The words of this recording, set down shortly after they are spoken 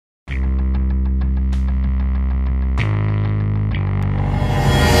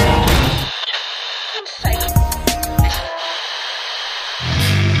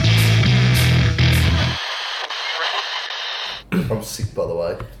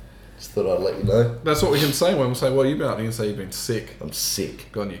way. Just thought I'd let you know. That's what we can say when we say, well, you've been up. You can say you've been sick. I'm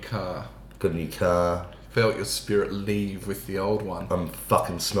sick. Got in your car. Got a new car. Felt your spirit leave with the old one. I'm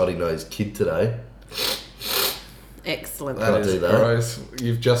fucking snotty-nosed kid today. Excellent. That Can't is do that. gross.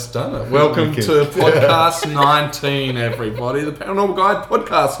 You've just done it. Welcome to podcast 19, everybody. The Paranormal Guide,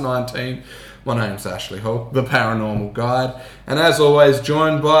 podcast 19. My name's Ashley Hall, the Paranormal Guide. And as always,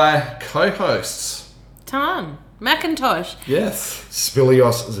 joined by co-hosts. Tan. Macintosh. Yes.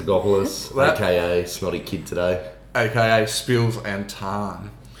 Spilios Zagopoulos, That- a.k.a. Snotty Kid today. A.k.a. Spills and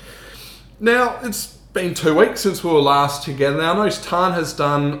Tarn. Now, it's been 2 weeks since we were last together. Now, I know Tarn has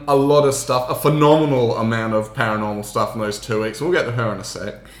done a lot of stuff, a phenomenal amount of paranormal stuff in those 2 weeks. We'll get to her in a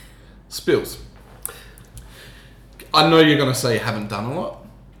sec. Spills. I know you're going to say you haven't done a lot.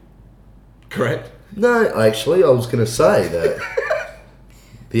 Correct? No, actually, I was going to say that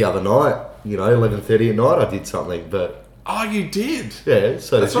the other night, 11:30 at night, I did something, but Oh, you did? yeah,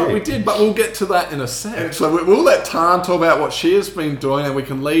 so That's did right, you. we did, but we'll get to that in a sec. So we'll let Tarn talk about what she has been doing, and we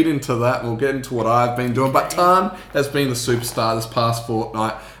can lead into that, and we'll get into what I've been doing. But Tarn has been the superstar this past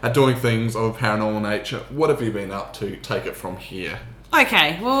fortnight at doing things of a paranormal nature. What have you been up to? Take it from here.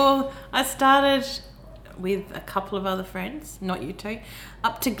 Okay, well, I started with a couple of other friends, not you two,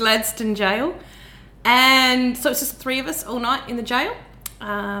 up to Gladstone Jail. And so it's just three of us all night in the jail.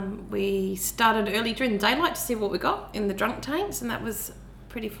 We started early during the daylight to see what we got in the drunk tanks, and that was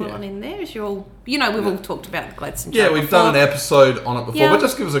pretty full on in there. As we've all talked about the Gladstone Jail. Yeah, we've done an episode on it before, Yeah. but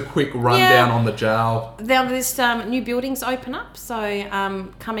just give us a quick rundown on the jail. Now there's new buildings open up,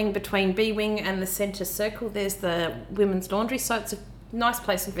 so coming between B Wing and the centre circle, there's the women's laundry, so it's a nice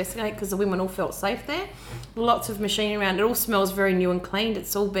place to investigate because the women all felt safe there. Lots of machinery around. It all smells very new and cleaned.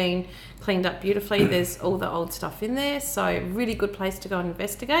 It's all been cleaned up beautifully. There's all the old stuff in there, so really good place to go and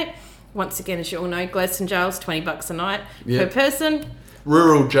investigate. Once again, as you all know, Gladstone Jail's $20 a night per person.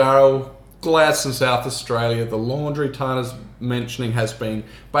 Rural jail, Gladstone, South Australia. The laundry Tarn is mentioning has been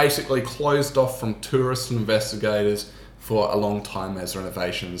basically closed off from tourists and investigators for a long time as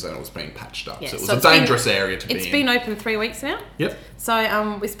renovations, and it was being patched up. Yeah, so it was so a it's been- dangerous area to be in. It's been open 3 weeks now. Yep.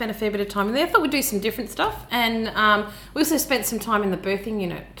 So we spent a fair bit of time in there. I thought we'd do some different stuff, and we also spent some time in the birthing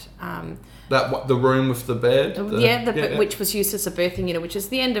unit. The room with the bed? Which was used as a birthing unit, which is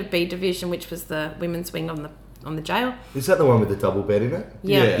the end of B division, which was the women's wing on the jail. Is that the one with the double bed in it?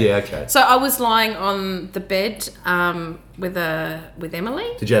 Yeah. Yeah, okay. So I was lying on the bed with Emily.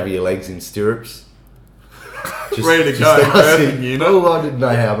 Did you have your legs in stirrups? Ready to go, birthing unit. Oh, I didn't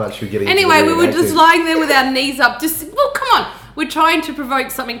know how much we're getting Anyway, into we were just reenacting. lying there with our knees up. Come on. We're trying to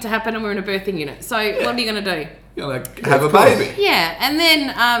provoke something to happen, and we're in a birthing unit. So what are you going to do? You're like, have a Of course. baby. Yeah, and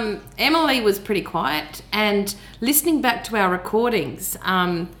then Emily was pretty quiet, and listening back to our recordings,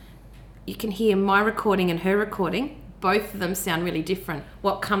 you can hear my recording and her recording. Both of them sound really different,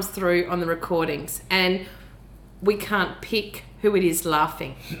 what comes through on the recordings. And we can't pick who it is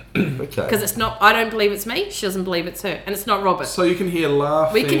laughing. Okay. Because it's not, I don't believe it's me, she doesn't believe it's her. And it's not Robert. So you can hear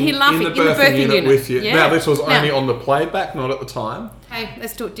laughing, We can hear laughing in the birthing unit with you. Yeah. Now, this was Now- only on the playback, not at the time. Okay,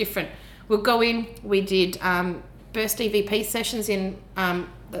 let's do it different. We'll go in, we did burst EVP sessions in at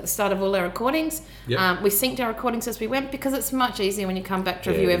the start of all our recordings. Yep. We synced our recordings as we went because it's much easier when you come back to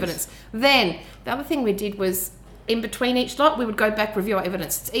Yeah, review it is. evidence. Then, the other thing we did was, in between each lot, we would go back, review our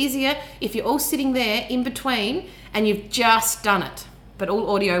evidence. It's easier if you're all sitting there in between and you've just done it. But all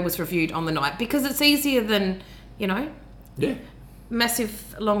audio was reviewed on the night because it's easier than, Yeah.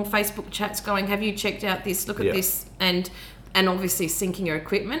 massive long Facebook chats going, have you checked out this, look at Yeah. this, and obviously syncing your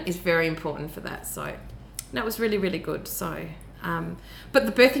equipment is very important for that. So that was really, really good. So but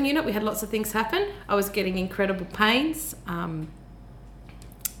the birthing unit, we had lots of things happen. I was getting incredible pains.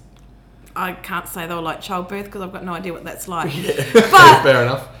 I can't say they were like childbirth because I've got no idea what that's like. But Fair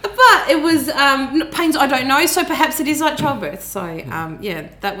enough. but it was pains I don't know, so perhaps it is like childbirth. So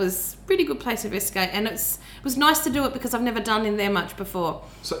that was a really good place to investigate, and it was nice to do it because I've never done in there much before.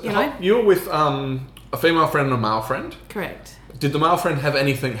 So you know, you were with a female friend and a male friend. correct. Did the male friend have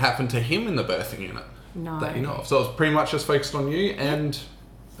anything happen to him in the birthing unit? No. That you know of? So it was pretty much just focused on you and...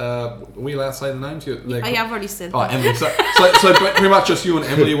 are we allowed to say the names? I've already said Oh, that. Emily. So pretty much just you and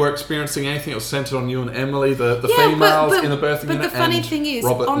Emily were experiencing anything. It was centred on you and Emily, the females in the birthing But unit. the funny and thing is,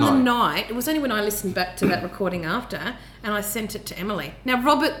 Robert, on the no. night, it was only when I listened back to that recording after, and I sent it to Emily. Now,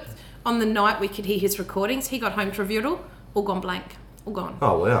 Robert, on the night we could hear his recordings, he got home to review it all gone blank, all gone.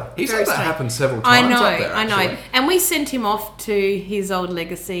 Oh, wow. He Very said that strange. happened several I times know, up there, I know. actually. And we sent him off to his old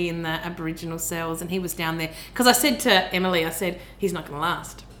legacy in the Aboriginal cells, and he was down there. Because I said to Emily, he's not going to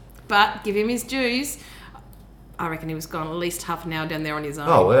last. But give him his dues. I reckon he was gone at least half an hour down there on his own.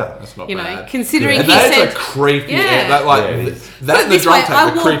 Oh, wow. That's not You know, bad. considering And he that said... is a creepy... Yeah. That, like, Yeah, it is. Put that it and the this drum way, tape, I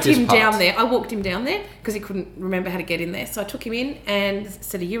the walked creepiest him parts. down there. I walked him down there because he couldn't remember how to get in there. So I took him in and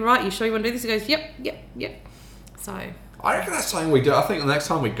said, "Are you right? You sure you want to do this?" He goes, "Yep." So I reckon that's something we do. I think the next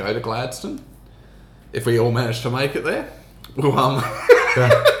time we go to Gladstone, if we all manage to make it there, we'll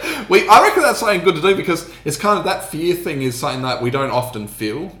I reckon that's something good to do because it's kind of that fear thing is something that we don't often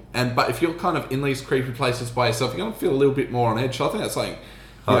feel. But if you're kind of in these creepy places by yourself, you're going to feel a little bit more on edge. So I think that's something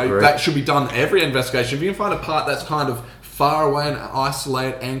that should be done every investigation. If you can find a part that's kind of far away and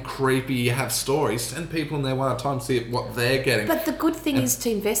isolated and creepy, you have stories, send people in there one at a time, see what they're getting. But the good thing is to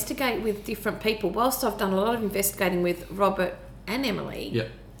investigate with different people. Whilst I've done a lot of investigating with Robert and Emily,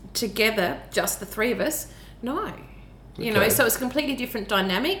 together, just the three of us, no. You know, so it's a completely different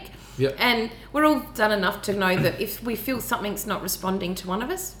dynamic. Yep. And we're all done enough to know that if we feel something's not responding to one of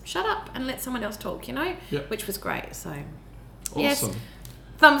us, shut up and let someone else talk, you know? Yep. Which was great. So, Awesome. yes.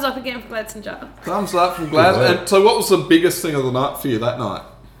 Thumbs up again for Gladstone Jar. Thumbs up from Gladstone. And so what was the biggest thing of the night for you that night?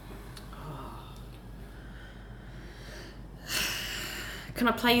 Can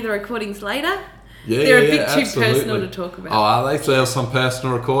I play you the recordings later? Yeah, They're a bit too absolutely. personal to talk about. Oh, are they? So there are some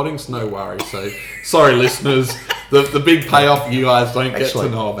personal recordings? No worries. So, sorry, listeners. The big payoff you guys don't get to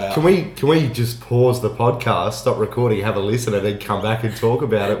know about. Can we just pause the podcast, stop recording, have a listen, and then come back and talk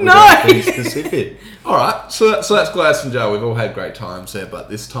about it No! without being specific? All right. So that's Gladstone Jar. We've all had great times there, but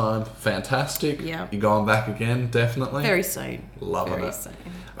this time, fantastic. Yeah. You're going back again, definitely. Very soon. Loving Very it. soon.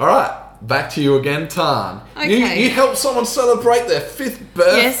 All right. Back to you again, Tan. Okay. You helped someone celebrate their 5th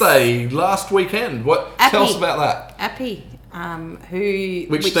birthday last weekend. Tell us about that. Appy,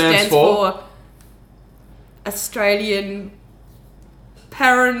 Which stands for? Australian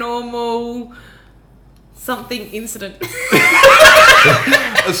Paranormal something incident.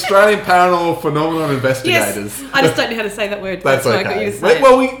 Australian Paranormal Phenomenon Investigators. Yes, I just don't know how to say that word. That's why I okay. got you to say it.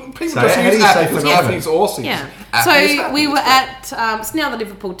 Well, people So just how use do you say Appy's. phenomenon? Appy's awesome. Yeah. Appy's So happy. we were at it's now the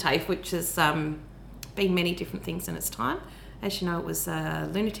Liverpool TAFE, which has been many different things in its time. As you know, it was a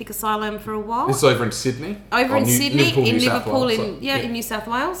lunatic asylum for a while. This is over in Sydney. Over in Sydney, in New South Liverpool, Wales, in New South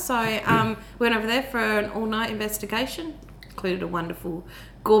Wales. So went over there for an all-night investigation. Included a wonderful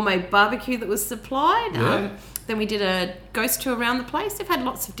gourmet barbecue that was supplied. Yeah. Then we did a ghost tour around the place. They've had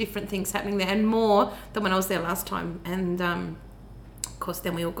lots of different things happening there, and more than when I was there last time. And of course,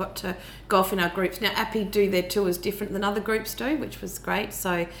 then we all got to go off in our groups. Now, Appy do their tours different than other groups do, which was great.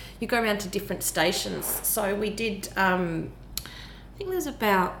 So you go around to different stations. So we did. I think there's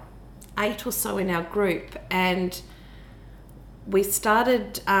about 8 or so in our group, and we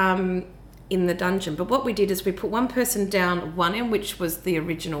started in the dungeon. But what we did is we put one person down one end, which was the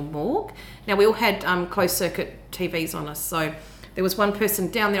original morgue. Now we all had closed circuit TVs on us, so there was one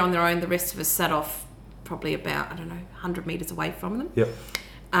person down there on their own. The rest of us sat off probably about 100 meters away from them. Yep.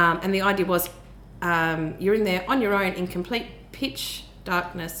 And the idea was you're in there on your own in complete pitch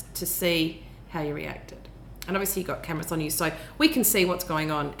darkness to see how you reacted. And obviously you've got cameras on you, so we can see what's going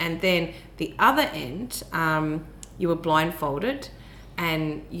on. And then the other end, you were blindfolded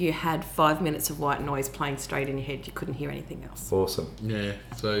and you had 5 minutes of white noise playing straight in your head. You couldn't hear anything else. Awesome. Yeah.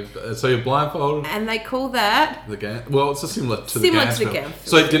 So you're blindfolded. And they call that... The GAN. Well, it's similar to Similar the to the GAN. GAN.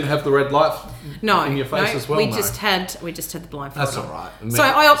 So it didn't have the red light in your face as well? We No. just had the blindfold. That's on. all right. So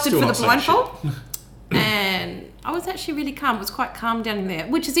I opted Still for not the saying shit. blindfold, and I was actually really calm. It was quite calm down in there,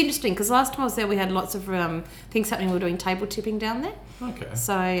 which is interesting because last time I was there, we had lots of things happening. We were doing table tipping down there. Okay.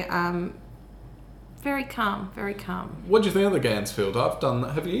 So very calm, very calm. What do you think of the Gansfield? I've done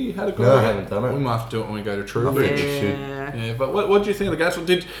that. Have you had a go? No, I at haven't done it. We might have to do it when we go to True. I think Ridge. you should. Yeah, but what do you think of the Gansfield?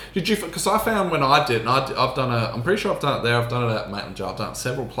 Did you? Because I found when I did, and I've done it. I'm pretty sure I've done it there. I've done it at Maitland Jar. I've done it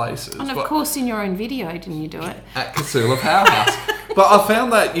several places. And of but course, in your own video, didn't you do it? at Casula Powerhouse. But I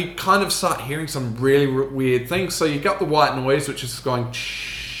found that you kind of start hearing some really weird things. So you got the white noise, which is going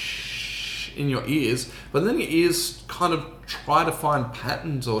in your ears, but then your ears kind of try to find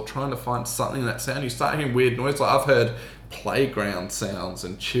patterns or trying to find something in that sound. You start hearing weird noise. Like I've heard playground sounds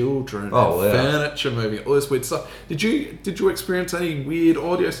and children and furniture moving, all this weird stuff. Did you experience any weird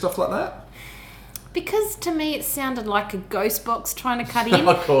audio stuff like that? Because to me, it sounded like a ghost box trying to cut in.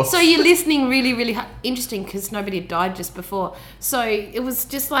 Of course. So you're listening really, really interesting because nobody had died just before. So it was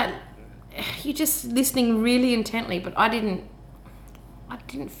just like you're just listening really intently, but I didn't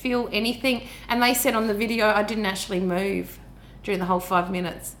feel anything. And they said on the video I didn't actually move during the whole 5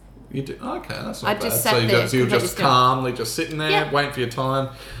 minutes. You did? Okay, that's not I bad. just So sat there you're just completely still. calmly just sitting there, Yeah. waiting for your time.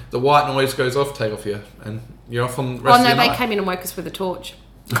 The white noise goes off, take off and you're off on the Oh rest of no, your they night. came in and woke us with a torch.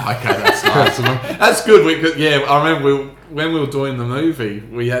 Okay, that's nice. That's good. I remember when we were doing the movie,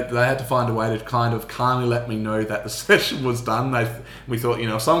 they had to find a way to kind of calmly let me know that the session was done. We thought,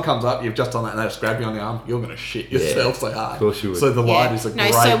 if someone comes up, you've just done that, and they just grab you on the arm, you're going to shit yourself. They are. Of course you would. So the light is a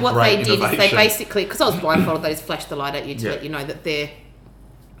great, so what great they did innovation. is they basically, because I was blindfolded, they just flashed the light at you to let you know that they're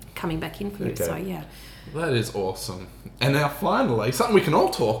coming back in for you. Okay. So yeah. That is awesome. And now finally, something we can all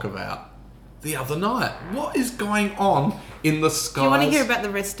talk about. The other night, what is going on in the skies? Do you want to hear about the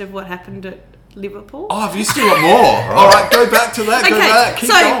rest of what happened at Liverpool? Oh, have you still got more? All right, go back to that. Go back.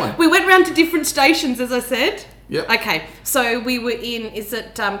 Keep going. We went round to different stations, as I said. Yep. Okay, so we were in, is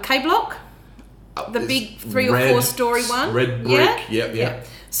it K Block? The It's big 3 or red, 4 story one? Red brick. Yep.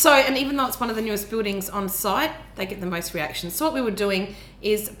 So, and even though it's one of the newest buildings on site, they get the most reactions. So what we were doing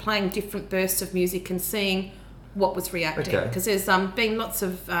is playing different bursts of music and seeing what was reacting. Okay. Because there's been lots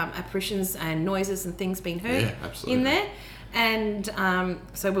of apparitions and noises and things being heard absolutely. in there. And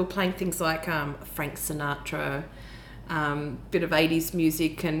so we were playing things like Frank Sinatra, bit of 80s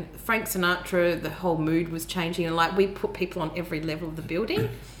music. And Frank Sinatra, the whole mood was changing. And like we put people on every level of the building.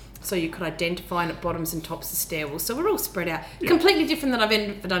 So you could identify, and at bottoms and tops of stairwells. So we're all spread out. Yeah. Completely different than I've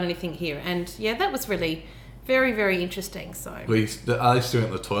ever done anything here. And yeah, that was really very, very interesting. So Are they still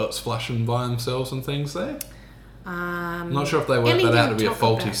at the toilets flushing by themselves and things there? I'm not sure if they worked that out to be a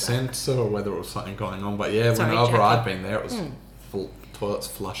faulty sensor or whether it was something going on. But yeah, whenever I'd been there, it was full toilets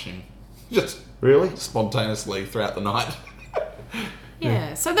flushing. Just Really? spontaneously throughout the night.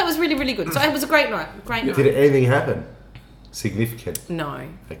 yeah, so that was really, really good. So it was a great night. Great night. Did anything happen? Significant? No.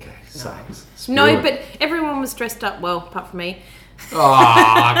 Okay, sucks. No, but everyone was dressed up well, apart from me.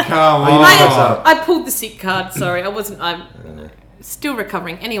 Oh, come on. I pulled the sick card. Sorry, I'm still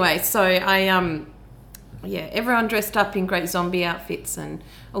recovering. Anyway, so everyone dressed up in great zombie outfits and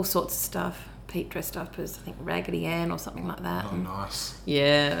all sorts of stuff. Pete dressed up as, I think, Raggedy Ann or something like that. Oh, nice.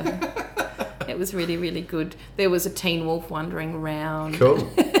 Yeah. It was really, really good. There was a teen wolf wandering around. Cool.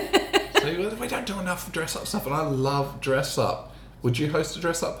 See, we don't do enough dress up stuff, and I love dress up. Would you host a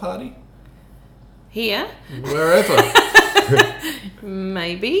dress up party? Here? Wherever.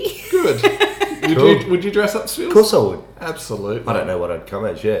 Maybe. Good. Cool. Would you dress up, Spills? Of course I would. Absolutely. I don't know what I'd come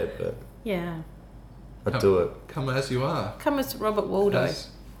as yet, but Yeah. I'd do it. Come as you are. Come as Robert Waldo, As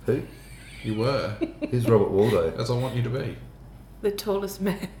Who? you were. Who's Robert Waldo? As I want you to be. the tallest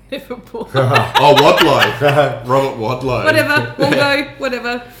man ever born. Oh, Wadlow. Robert Wadlow. Whatever. Waldo.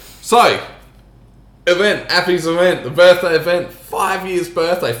 Whatever. So, Appy's event, the birthday event, 5 years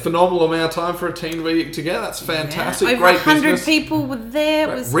birthday, phenomenal amount of time for a teen to be together. That's fantastic. Yeah. Over Great 100 business. people were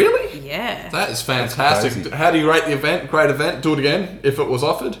there. It was Really? Yeah. That is fantastic. That's crazy. How do you rate the event? Great event. Do it again if it was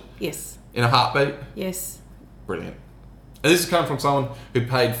offered Yes. in a heartbeat. Yes. Brilliant. And this is coming from someone who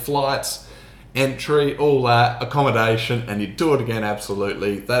paid flights, entry, all that, accommodation, and you do it again.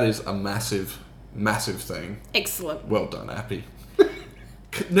 Absolutely. That is a massive, massive thing. Excellent. Well done, Appy.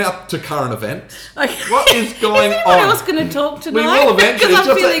 Now to current events. Okay. What is going Is anyone on? else going to talk We tonight? will eventually. Because I'm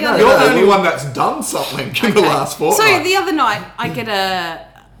Just feeling that a you're little- the only one that's done something in the last fortnight. So the other night, I get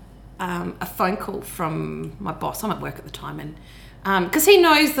a phone call from my boss. I'm at work at the time, and because he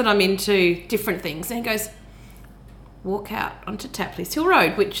knows that I'm into different things, and he goes, "Walk out onto Tapley's Hill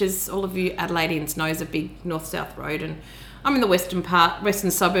Road," which is, all of you Adelaideans know, is a big north-south road, and I'm in the western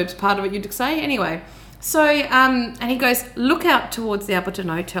suburbs part of it, you'd say. Anyway, so and he goes, "Look out towards the Appleton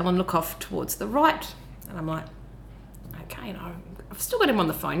Hotel and look off towards the right," and I'm like, "Okay," I've still got him on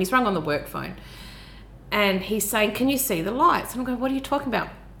the phone. He's rung on the work phone. And he's saying, "Can you see the lights?" And I'm going, "What are you talking about?"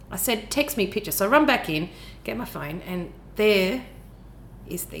 I said, "Text me pictures." So I run back in, get my phone, and there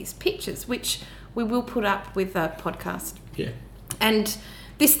is these pictures, which we will put up with a podcast. Yeah. And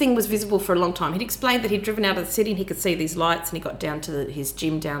this thing was visible for a long time. He'd explained that he'd driven out of the city and he could see these lights, and he got down to his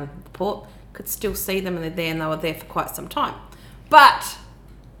gym down the port, could still see them, and they're there, and they were there for quite some time. But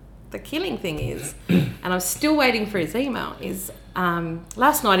the killing thing is, and I'm still waiting for his email, is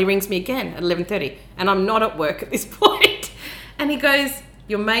last night he rings me again at 11:30, and I'm not at work at this point, and he goes,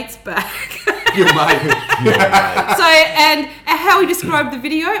 "Your mate's back." Your mate. So, and how he described the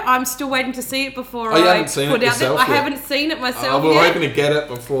video, I'm still waiting to see it before you I haven't seen put it out there. yourself I yet? haven't seen it myself We're yet. hoping to get it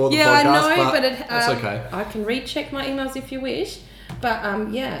before the Yeah, I podcast, know, but that's okay. I can recheck my emails if you wish.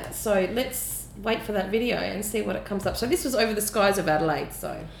 But yeah, so let's wait for that video and see what it comes up. So this was over the skies of Adelaide.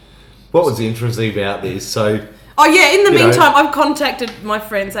 So. What was interesting about this? So, Oh yeah, in the You know. meantime, I've contacted my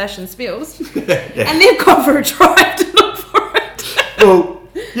friends Ash and Spills, and they've gone for a drive to look for it. well,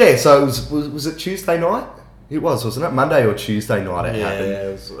 yeah. So it was it Tuesday night? It was, wasn't it? Monday or Tuesday night it happened.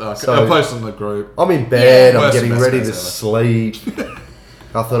 it was, So- I posted in the group. I'm in bed. Yeah. I'm Worst getting best ready mates to ever. sleep.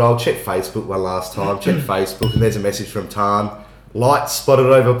 I thought I'll check Facebook one last time. Check Facebook, and there's a message from Tan. lights spotted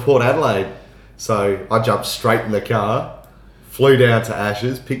over Port Adelaide. So I jumped straight in the car, flew down to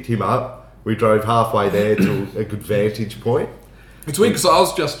Ashes, picked him up. We drove halfway there to a good vantage point. It's weird because I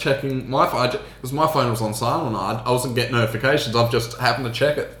was just checking my phone, because my phone was on silent. I wasn't getting notifications. I've just happened to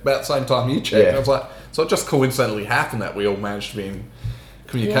check it about the same time you checked. Yeah. I was like, so it just coincidentally happened that we all managed to be in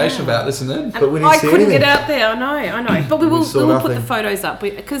communication about this, and then But we didn't I see couldn't anything. get out there. I know. But we will saw put the nothing. photos up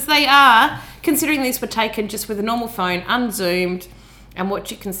because they are, considering these were taken just with a normal phone, unzoomed, and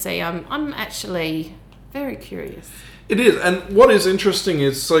what you can see. I'm actually very curious. it is. And what is interesting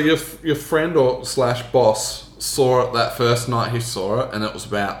is, so your friend or / boss saw it that first night he saw it, and it was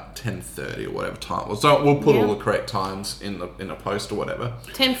about 10:30 or whatever time it was. So we'll put Yeah. all the correct times in a post or whatever.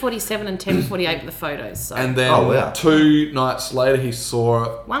 10:47 and 10:48 were the photos. So And then Oh, wow. 2 nights later he saw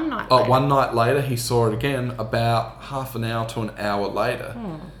it. one night. Oh, later. one night later he saw it again about half an hour to an hour later.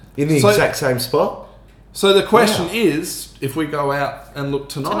 In the So- exact same spot? So the question Wow. is, if we go out and look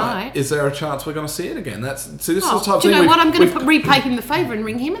tonight, is there a chance we're going to see it again? This is the Oh, type of do you thing know what? I'm going we've- to repay him the favour and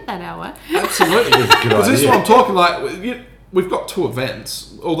ring him at that hour. Absolutely. That's a good Because this is idea. what I'm talking like. We've got 2 events,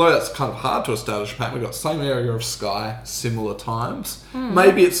 although that's kind of hard to establish a pattern. We've got same area of sky, similar times.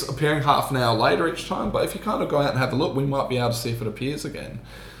 Maybe it's appearing half an hour later each time, but if you kind of go out and have a look, we might be able to see if it appears again.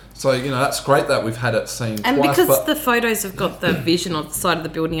 So, that's great that we've had it seen And twice. because but the photos have got the vision on the side of the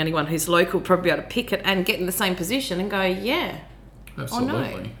building, anyone who's local will probably be able to pick it and get in the same position and go, yeah. Absolutely. no.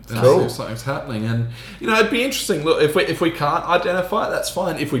 And Cool. see if something's happening. And, it'd be interesting. Look, if we can't identify it, that's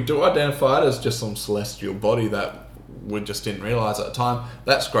fine. If we do identify it as just some celestial body that we just didn't realise at the time,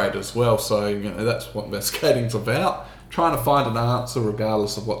 that's great as well. So, that's what investigating's about. Trying to find an answer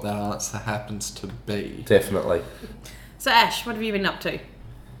regardless of what that answer happens to be. Definitely. So, Ash, what have you been up to?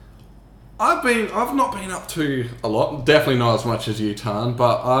 I've not been up to a lot. Definitely not as much as you, Tan,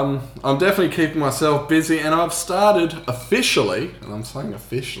 but I'm definitely keeping myself busy, and I've started officially, and I'm saying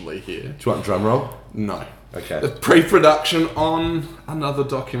officially here. Do you want a drum roll? No. Okay. The pre-production on another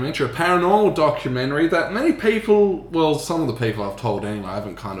documentary, a paranormal documentary that many people, well, some of the people I've told anyway, I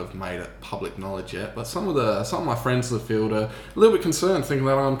haven't kind of made it public knowledge yet, but some of my friends in the field are a little bit concerned, thinking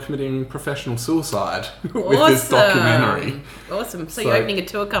that I'm committing professional suicide with this documentary. Awesome. So, So- you're opening a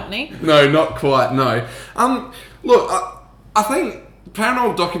tour company? No, not quite, no. Look, I think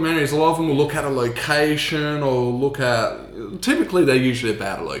paranormal documentaries, a lot of them will look at a location or typically they're usually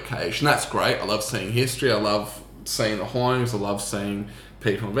about a location. That's great. I love seeing history. I love seeing the hauntings. I love seeing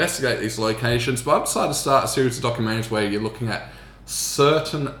people investigate these locations. But I've decided to start a series of documentaries where you're looking at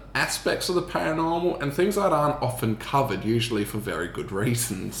certain aspects of the paranormal and things that aren't often covered, usually for very good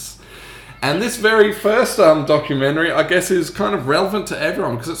reasons. And this very first documentary, I guess, is kind of relevant to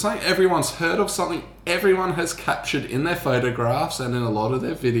everyone because it's something everyone's heard of, something everyone has captured in their photographs and in a lot of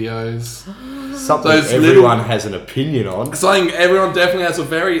their videos. Something Those everyone little- has an opinion on. Something everyone definitely has a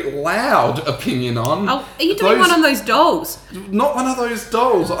very loud opinion on. Oh, are you doing one on those dolls? Not one of those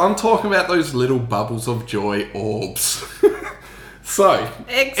dolls. I'm talking about those little bubbles of joy orbs. So,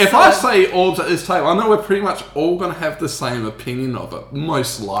 if I Excellent. say orbs at this table, I know we're pretty much all going to have the same opinion of it,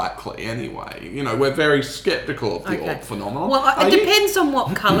 most likely anyway. We're very sceptical of the orb phenomenon. Well, Are it you? depends on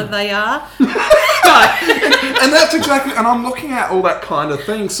what colour they are. And that's exactly, and I'm looking at all that kind of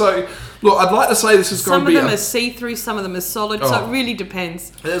thing. So, look, I'd like to say this is going Some to of be them are see-through, some of them are solid, so Oh. it really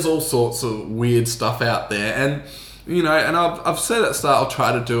depends. there's all sorts of weird stuff out there, and and I've said at the start I'll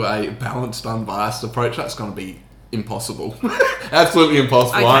try to do a balanced, unbiased approach. That's going to be impossible, absolutely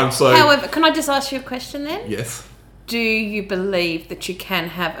impossible. However, can I just ask you a question then? Yes, Do you believe that you can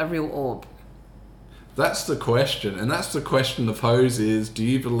have a real orb? that's the question, and that's the question to pose: is do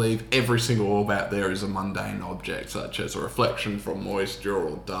you believe every single orb out there is a mundane object, such as a reflection from moisture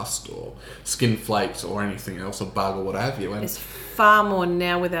or dust or skin flakes or anything else, a bug or what have you? And There's far more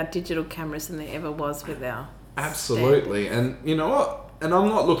now with our digital cameras than there ever was with our... absolutely, and you know what? And I'm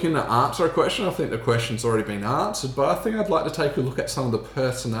not looking to answer a question. I think the question's already been answered, but I think I'd like to take a look at some of the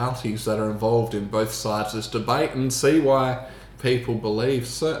personalities that are involved in both sides of this debate and see why people believe,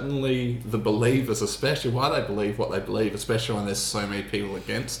 certainly the believers especially, why they believe what they believe, especially when there's so many people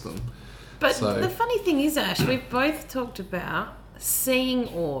against them. But So- the funny thing is, Ash, we've both talked about seeing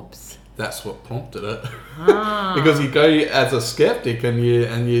orbs. That's what prompted it. Ah. Because you go as a skeptic and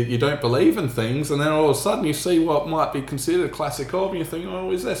you don't believe in things, and then all of a sudden you see what might be considered a classic orb, and you think,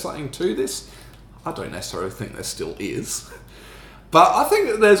 oh, is there something to this? I don't necessarily think there still is. But I think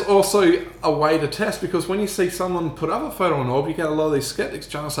that there's also a way to test, because when you see someone put up a photo on an orb, you get a lot of these skeptics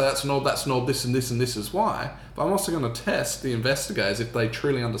trying to say that's an orb, this and this and this is why. But I'm also going to test the investigators if they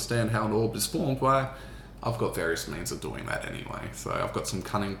truly understand how an orb is formed. Why? I've got various means of doing that anyway. So I've got some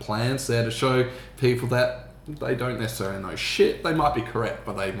cunning plans there to show people that they don't necessarily know shit. They might be correct,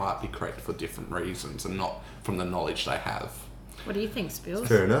 but they might be correct for different reasons and not from the knowledge they have. What do you think, Spills?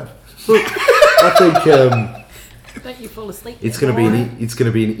 Fair enough. Look, I think Don't you fall asleep? it's yet? going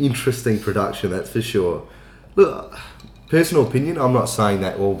to be an interesting production. That's for sure. Look, personal opinion. I'm not saying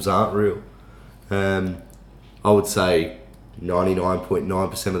that orbs aren't real. I would say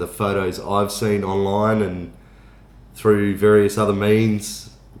 99.9% of the photos I've seen online and through various other means,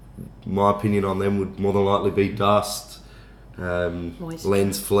 my opinion on them would more than likely be dust, Moisture.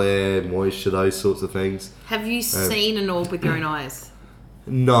 lens flare, moisture, those sorts of things. Have you seen an orb with your own eyes?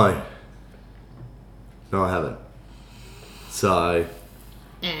 No, I haven't. So,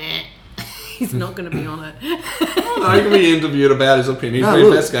 He's not going to be on it. No, he can be interviewed about his opinion. He's no, been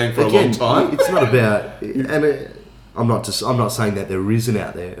look, investigating for again, a long time. It's not about, and I'm not saying that there isn't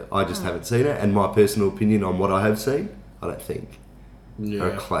out there. I just haven't seen it. And my personal opinion on what I have seen, I don't think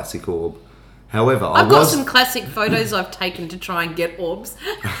are a classic orb. However, I've got some classic photos I've taken to try and get orbs.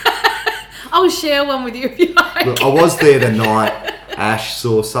 I'll share one with you if you like. Look, I was there the night Ash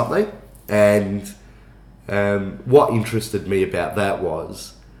saw something, and what interested me about that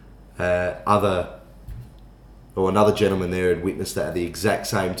was another gentleman there had witnessed that at the exact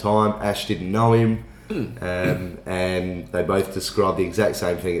same time. Ash didn't know him, and they both described the exact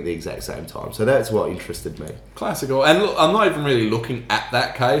same thing at the exact same time. So that's what interested me. Classical. And look, I'm not even really looking at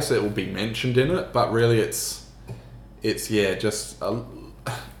that case. It will be mentioned in it, but really it's just...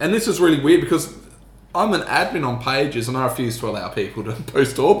 and this is really weird because I'm an admin on pages and I refuse to allow people to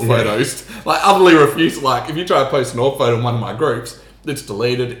post orb photos. Like, utterly refuse. Like, if you try to post an orb photo in one of my groups, it's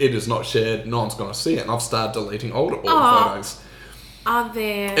deleted, it is not shared, no one's going to see it, and I've started deleting older orb photos. Are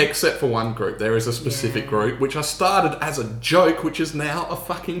there... Except for one group. There is a specific group, which I started as a joke, which is now a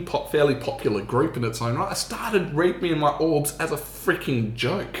fucking fairly popular group in its own right. I started Read Me and My Orbs as a freaking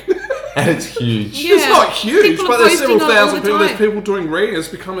joke. And it's huge. Yeah. It's not huge, People but are there's several posting on it all thousand the people. There's time. people doing reading. It's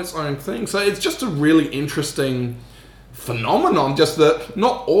become its own thing. So it's just a really interesting phenomenon. Just that,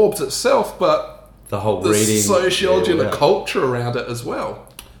 not orbs itself, but The whole the reading, sociology and the yeah. culture around it as well.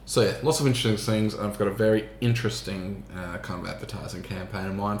 So yeah, lots of interesting things. I've got a very interesting kind of advertising campaign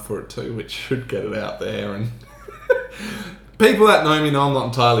in mind for it too, which should get it out there. And people that know me know I'm not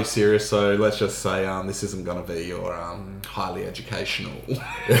entirely serious, so let's just say this isn't going to be your highly educational,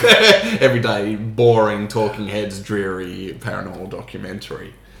 everyday, boring, talking heads, dreary paranormal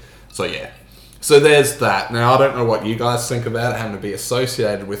documentary. So yeah. So there's that. Now, I don't know what you guys think about it, having to be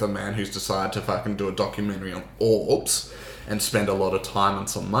associated with a man who's decided to fucking do a documentary on orbs and spend a lot of time and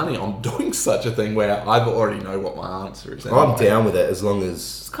some money on doing such a thing where I already know what my answer is. I'm down with it as long as...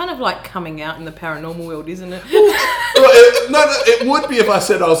 It's kind of like coming out in the paranormal world, isn't it? No, it would be if I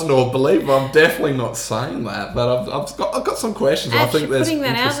said I was an orb believer. I'm definitely not saying that, but I've got some questions. I think there's putting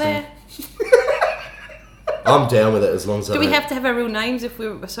that out interesting... there. I'm down with it as long as I Do we don't- have to have our real names if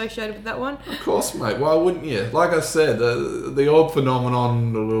we're associated with that one? Of course, mate. Why wouldn't you? Like I said, the orb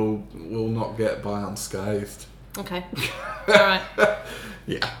phenomenon will not get by unscathed. Okay. All right.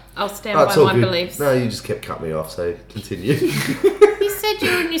 Yeah. I'll stand Oh, by it's all my good. beliefs. No, you just kept cutting me off, so continue. You said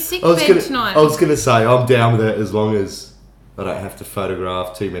you were in your sick bed tonight. I was gonna say I'm down with it as long as I don't have to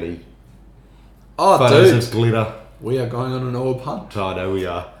photograph too many Oh, photos dude. of glitter. We are going on an orb hunt. I know we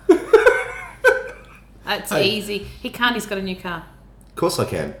are. That's Hey. easy. He can't. He's got a new car. Of course I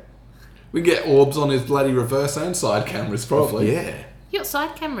can. We get orbs on his bloody reverse and side cameras, probably. Yeah. You got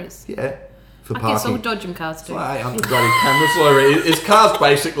side cameras. Yeah. For I guess I'll parking. dodge him cars too. Like 800 bloody cameras. Like, his car's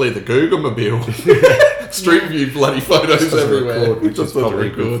basically the Google-mobile. Street view bloody photos Doesn't everywhere. record, which Just is probably a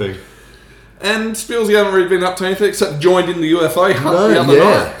doesn't good record. thing. And Spills, you haven't really been up to anything except joined in the UFO hunt No, the other yeah.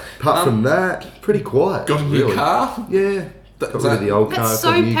 night. Apart from that, pretty quiet. Got a new really. car? Yeah. Got rid of the old car. That's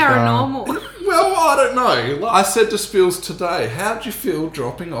got so a new car. paranormal. Well, I don't know. Like I said to Spills today, how'd you feel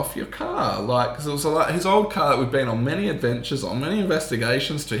dropping off your car? Like, because it was like his old car that we've been on many adventures on, many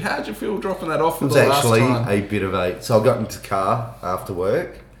investigations to. How'd you feel dropping that off for It was the last actually time? a bit of a... So I got into the car after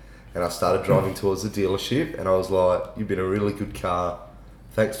work and I started driving towards the dealership and I was like, you've been a really good car.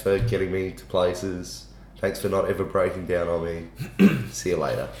 Thanks for getting me to places. Thanks for not ever breaking down on me. See you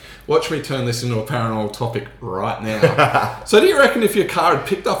later. Watch me turn this into a paranormal topic right now. So do you reckon if your car had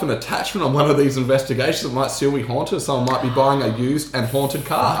picked up an attachment on one of these investigations, it might still be haunted? Someone might be buying a used and haunted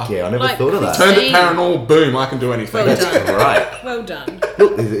car. Yeah, I never Like thought of that. Turned it Hey. paranormal, boom, I can do anything. Well That's done. great. Well done.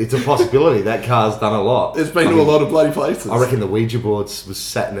 Look, it's a possibility. That car's done a lot. It's been I to mean, a lot of bloody places. I reckon the Ouija boards was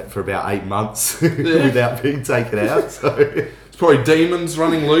sat in it for about 8 months without being taken out. So It's probably demons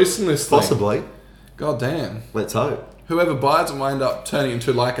running loose in this thing. possibly. God damn. Let's hope. Whoever buys it might end up turning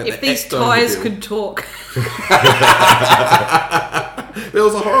into like an If these ectomobile. tyres could talk. There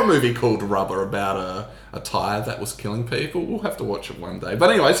was a horror movie called Rubber about a tyre that was killing people. We'll have to watch it one day. But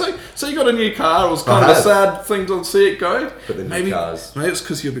anyway, so you got a new car. It was kind of a sad thing to see it go. But the new maybe cars. it's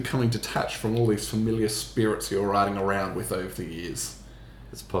because you're becoming detached from all these familiar spirits you're riding around with over the years.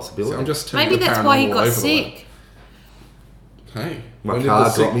 It's a possibility. So I'm just turning Maybe the that's why he paranormal got overlay. sick. Hey, My when did car the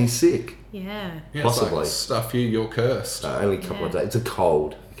sick- got me sick. Yeah. Yeah, Possibly. It's like, stuff you're cursed. Only a couple of days. It's a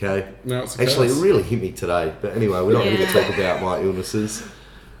cold, okay? No, it's a Actually, curse. it really hit me today. But anyway, we're not going to Yeah. talk about my illnesses.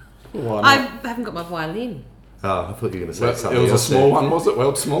 Why I not? haven't got my violin. Oh, I thought you were going to say Well, something it was a else small there. one, was it?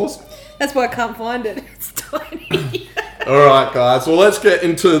 World's smallest? That's why I can't find it. It's tiny. All right, guys. Well, let's get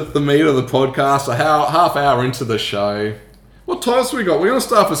into the meat of the podcast. A half hour into the show. What titles we got? We're going to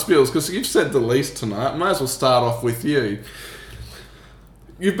start with Spills because you've said the least tonight. Might as well start off with you.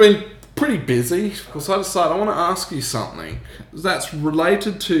 You've been pretty busy because I decided I want to ask you something that's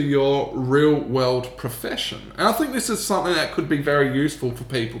related to your real world profession. And I think this is something that could be very useful for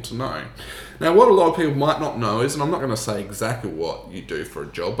people to know. Now, what a lot of people might not know is, and I'm not going to say exactly what you do for a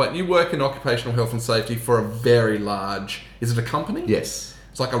job, but you work in occupational health and safety for a very large, is it a company? Yes.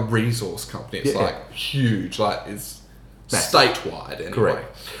 It's like a resource company. It's Yeah. like huge, like it's Massive. statewide anyway.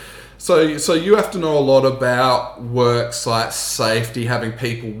 Correct. So you have to know a lot about work site safety, having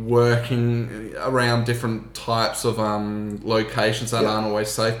people working around different types of locations that Yeah. aren't always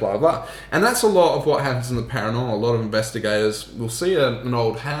safe, blah, blah. And that's a lot of what happens in the paranormal. A lot of investigators will see an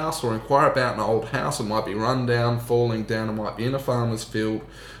old house or inquire about an old house. It might be run down, falling down, it might be in a farmer's field,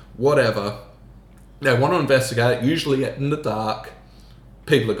 whatever. They want to investigate it, usually in the dark.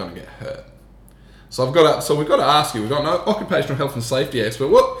 People are going to get hurt. So we've got to ask you, we've got an occupational health and safety expert.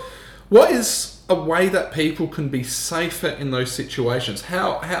 What is a way that people can be safer in those situations?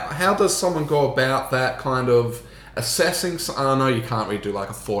 How does someone go about that kind of assessing? I know you can't really do like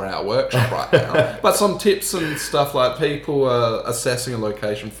a 4-hour workshop right now, but some tips and stuff like people assessing a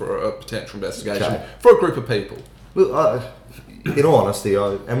location for a potential investigation Okay. for a group of people. Look, in all honesty,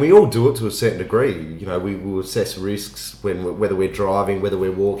 and we all do it to a certain degree. You know, we will assess risks whether we're driving, whether we're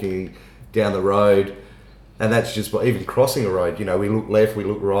walking down the road, and that's just even crossing a road. You know, we look left, we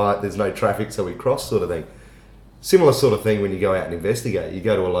look right. There's no traffic, so we cross, sort of thing. Similar sort of thing when you go out and investigate. You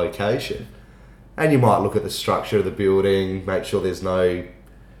go to a location, and you might look at the structure of the building, make sure there's no,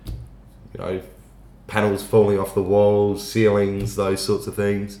 panels falling off the walls, ceilings, those sorts of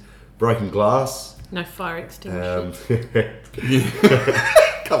things, broken glass. No fire extinguishers.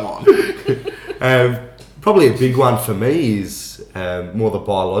 Come on. Probably a big one for me is more the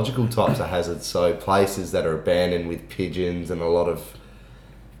biological types of hazards. So places that are abandoned with pigeons and a lot of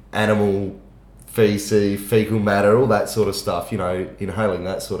animal feces, fecal matter, all that sort of stuff. You know, inhaling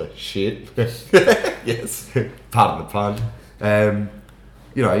that sort of shit. Yes. Pardon the pun.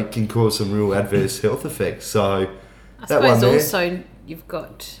 It can cause some real adverse health effects. So I that one suppose there. also you've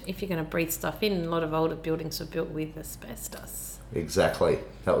got, if you're going to breathe stuff in, a lot of older buildings are built with asbestos. Exactly.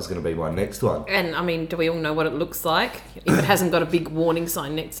 That was going to be my next one. And I mean, do we all know what it looks like if it hasn't got a big warning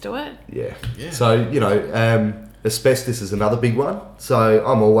sign next to it? Yeah. So, asbestos is another big one. So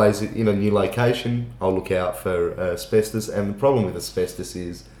I'm always in a new location. I'll look out for asbestos. And the problem with asbestos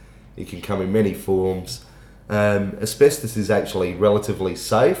is it can come in many forms. Asbestos is actually relatively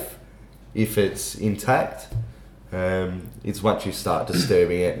safe if it's intact. It's once you start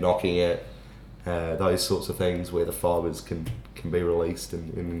disturbing it, knocking it, those sorts of things where the fibres can be released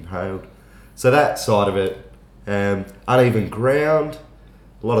and inhaled. So that side of it, uneven ground.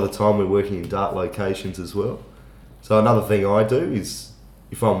 A lot of the time we're working in dark locations as well. So another thing I do is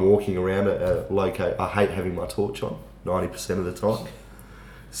if I'm walking around a locate, I hate having my torch on 90% of the time.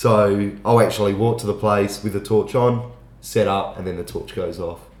 So I'll actually walk to the place with the torch on, set up, and then the torch goes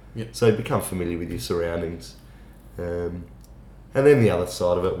off. Yep. So become familiar with your surroundings. And then the other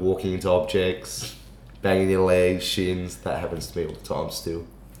side of it, walking into objects, banging your legs, shins, that happens to me all the time still.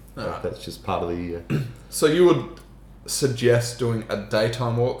 Alright. That's just part of the... So you would suggest doing a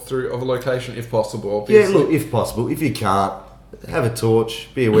daytime walkthrough of a location if possible, Yeah, obviously? look, if possible. If you can't, have a torch,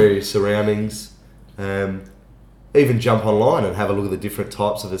 be aware of your surroundings. Even jump online and have a look at the different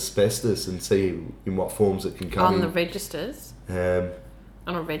types of asbestos and see in what forms it can come On the in. registers? Um,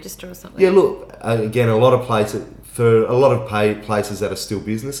 On a register or something? yeah, look, again, a lot of places, for a lot of places that are still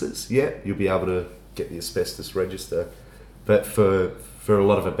businesses, you'll be able to get the asbestos register. But for a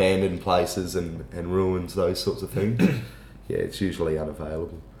lot of abandoned places and ruins, those sorts of things, it's usually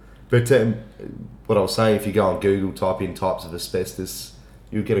unavailable. But what I was saying, if you go on Google, type in types of asbestos,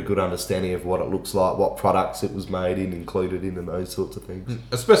 you'll get a good understanding of what it looks like, what products it was made in, included in, and those sorts of things.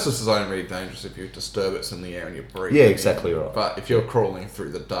 Asbestos is only really dangerous if you disturb it's in the air and you breathe. Yeah, exactly right. But if you're crawling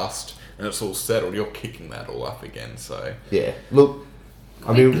through the dust and it's all settled, you're kicking that all up again. So Yeah, look,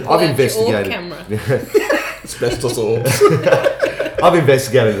 I mean, Pull I've out your orb investigated. camera. Asbestos orbs. I've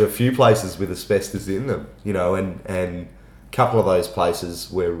investigated a few places with asbestos in them, you know, and a couple of those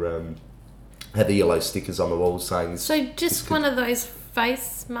places were had the yellow stickers on the walls saying. So just one of those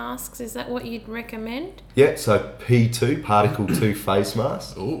face masks, is that what you'd recommend? Yeah, so P2, Particle 2 face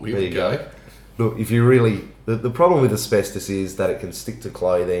mask. Oh, here There we you go. Look, if you really... The problem with asbestos is that it can stick to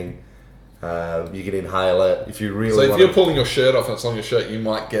clothing. You can inhale it. If you really So if want you're pulling your shirt off and it's on your shirt, you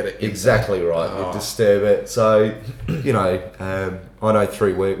might get it. Exactly right. Oh. You disturb it. So, you know, I know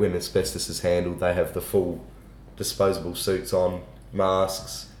through work when asbestos is handled, they have the full disposable suits on,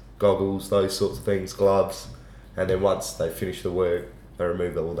 masks, goggles, those sorts of things, gloves. And then once they finish the work, they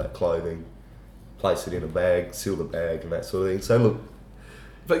remove all that clothing, place it in a bag, seal the bag and that sort of thing. So look,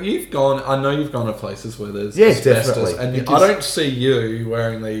 But I know you've gone to places where there's Yeah, asbestos, definitely. and Because- I don't see you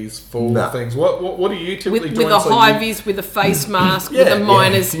wearing these full Nah. things. What are you typically With doing? a so you- high vis, with a face mask, with Yeah, a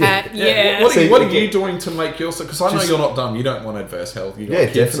miner's yeah, hat. Yeah. What, See, what are again- you doing to make yourself? Because I know Just- you're not dumb. You don't want adverse health. You got Yeah,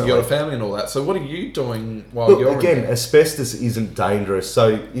 kids. You definitely. got a family and all that. So what are you doing while look, you're again, in there? asbestos isn't dangerous.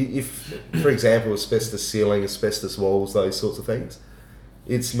 So if, for example, asbestos ceiling, asbestos walls, those sorts of things,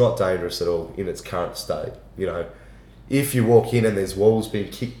 it's not dangerous at all in its current state. You know, if you walk in and there's walls being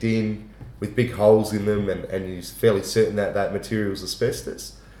kicked in with big holes in them and you're fairly certain that that material is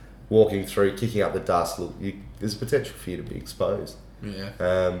asbestos, walking through, kicking up the dust, look, there's a potential for you to be exposed. Yeah.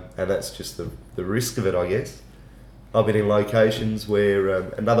 And that's just the risk of it, I guess. I've been in locations where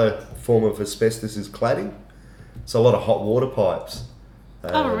another form of asbestos is cladding. So a lot of hot water pipes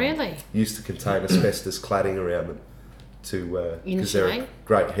Oh, really? used to contain asbestos cladding around them because they're a Insulate?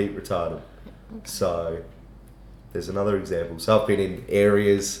 great heat retardant. So there's another example. So I've been in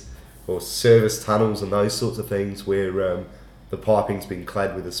areas or service tunnels and those sorts of things where the piping's been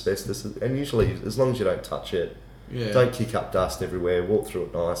clad with asbestos, and usually as long as you don't touch it, Yeah. don't kick up dust everywhere, walk through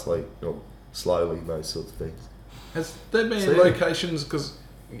it nicely or slowly, those sorts of things. Has there been So, yeah. locations? Because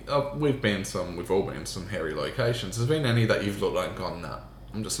we've all been in some hairy locations. Has there been any that you've looked at and gone, nah,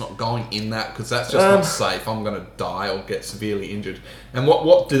 I'm just not going in that because that's just not safe. I'm going to die or get severely injured. And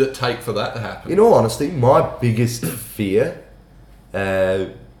what did it take for that to happen? In all honesty, my biggest fear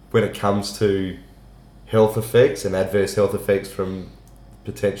when it comes to health effects and adverse health effects from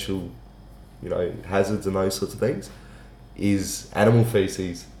potential, hazards and those sorts of things is animal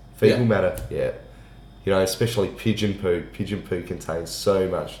feces, fecal Yeah. matter. Yeah. Especially pigeon poo. Pigeon poo contains so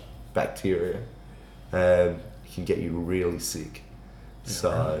much bacteria. It can get you really sick.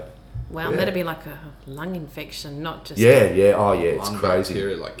 So, Wow, Yeah. that'd be like a lung infection, not just... yeah. Oh, yeah, it's Lung crazy.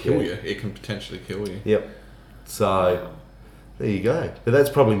 bacteria kill Yeah. you. It can potentially kill you. Yep. So, Wow. there you go. But that's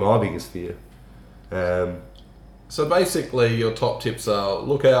probably my biggest fear. So basically, your top tips are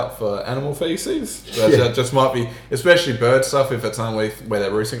look out for animal feces. Yeah. That just might be, especially bird stuff. If it's only where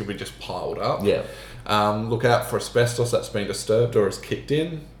they're roosting, it'll be just piled up. Yeah. Look out for asbestos that's been disturbed or is kicked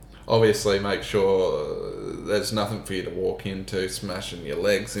in. Obviously, make sure there's nothing for you to walk into, smashing your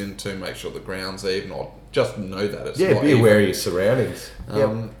legs into. Make sure the ground's even, or just know that it's Yeah, not be even. aware of your surroundings.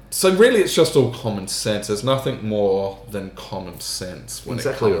 So really, it's just all common sense. There's nothing more than common sense when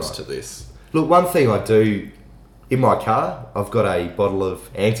Exactly it comes right. to this. Look, one thing I do in my car, I've got a bottle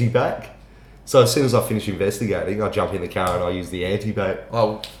of antibac. So as soon as I finish investigating, I jump in the car and I use the antibac.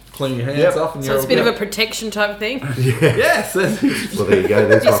 I'll clean your hands Yep. up and So you're it's a bit of a protection type thing. yes. Well, there you go.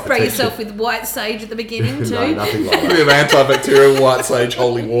 There's You my spray protection. yourself with white sage at the beginning too. No, nothing like A that. bit of antibacterial white sage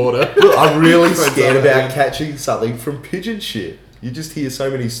holy water. Look, I'm really scared That's about it. catching something from pigeon shit. You just hear so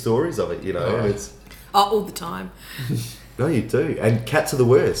many stories of it, and it's... Oh, all the time. No, you do. And cats are the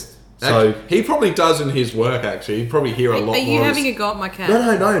worst. So... He probably does in his work. Actually, he'd probably hear a lot Are more. you having a go at my cat?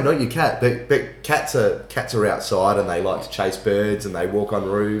 No, not your cat. But cats are outside and they like to chase birds and they walk on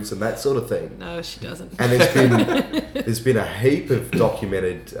roofs and that sort of thing. No, she doesn't. And there's been a heap of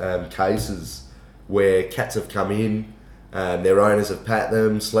documented cases where cats have come in, their owners have pat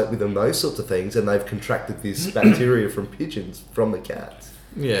them, slept with them, those sorts of things, and they've contracted this bacteria from pigeons from the cats.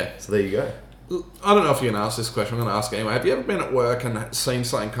 Yeah. So there you go. I don't know if you can ask this question. I'm going to ask it anyway. Have you ever been at work and seen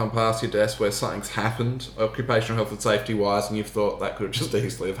something come past your desk where something's happened, occupational health and safety wise, and you've thought that could just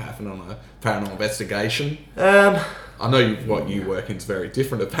easily have happened on a paranormal investigation? I know what you work in is very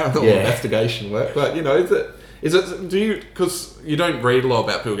different to paranormal Yeah. investigation work, but because you don't read a lot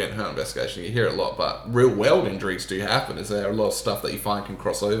about people getting hurt in investigation, you hear it a lot, but real world injuries do happen. Is there a lot of stuff that you find can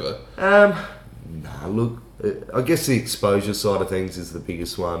cross over? Nah, look, I guess the exposure side of things is the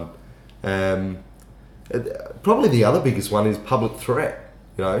biggest one. Probably the other biggest one is public threat.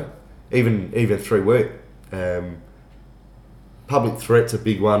 Even through work, public threat's a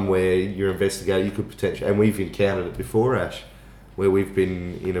big one where you're investigating. You could potentially, and we've encountered it before, Ash, where we've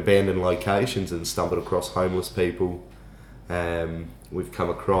been in abandoned locations and stumbled across homeless people. We've come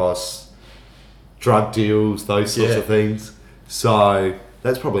across drug deals, those sorts of things. So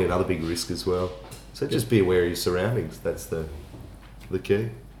that's probably another big risk as well. So just be aware of your surroundings. That's the key.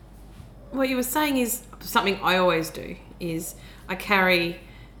 What you were saying is something I always do, is I carry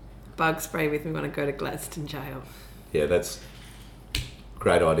bug spray with me when I go to Gladstone Jail. Yeah, that's a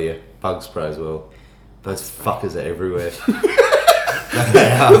great idea. Bug spray as well. Those fuckers are everywhere.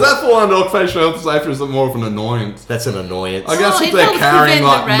 Is that for an occupational health and safety, or is it more of an annoyance? That's an annoyance. I guess Oh, if it they're helps carrying prevent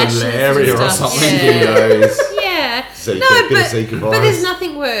like the rashes malaria and or stuff, something. yeah. Zika, Yeah. Zika, No, bit of Zika but virus. there's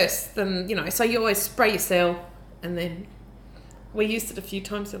nothing worse than, so you always spray your cell, and then we used it a few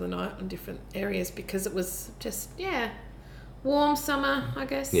times the other night on different areas because it was just, warm summer, I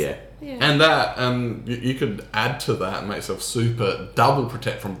guess. Yeah. And that, you could add to that and make yourself super double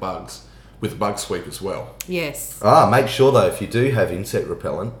protect from bugs with bug sweep as well. Yes. Make sure though, if you do have insect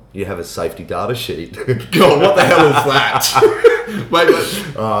repellent, you have a safety data sheet. God, what the hell is that? Wait,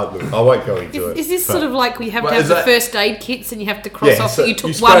 Look, I won't go into it. Is this but- sort of like we have to Well, have is the that- first aid kits and you have to cross Yeah, off so that you took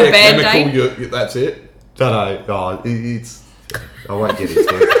you spray one a band-aid? chemical, that's it. No, it's... I won't get into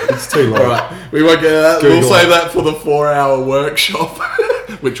it. It's too long. Alright, we won't get into that. Google We'll save it. that for the 4-hour workshop,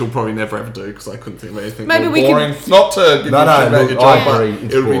 which we'll probably never ever do because I couldn't think of anything Maybe more we could- boring. Not to give you No, shit about look, your I job, but agree.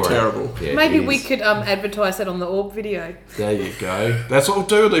 It's it would boring. be terrible. Yeah, Maybe it we is. could advertise that on the org video. There you go. That's what we'll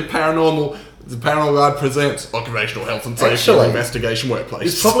do. The Paranormal Guide presents Occupational Health and Safety Actually, Investigation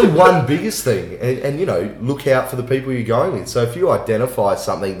Workplace. It's probably one biggest thing, and look out for the people you're going with. So if you identify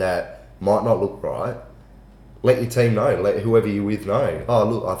something that might not look right, let your team know, let whoever you're with know. Oh,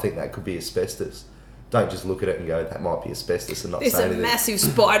 look, I think that could be asbestos. Don't just look at it and go, that might be asbestos, and not There's say a anything. massive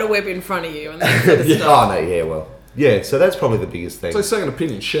spider web in front of you and that sort of stuff. Oh, no, yeah, well. Yeah, so that's probably the biggest thing. So second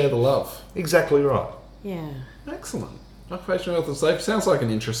opinion, share the love. Exactly right. Yeah. Excellent. Occupational health and safety sounds like an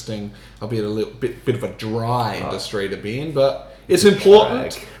interesting, albeit a little bit of a dry industry to be in, but it's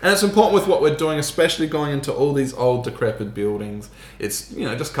important, drag. and it's important with what we're doing, especially going into all these old decrepit buildings. It's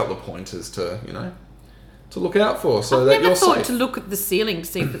just a couple of pointers to to look out for, so I've that never you're thought safe. to look at the ceiling to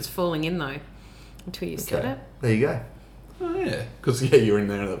see if it's falling in though, until you said it. There you go. Oh yeah, because you're in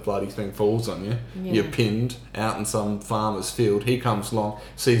there and the bloody thing falls on you. Yeah. You're pinned out in some farmer's field. He comes along,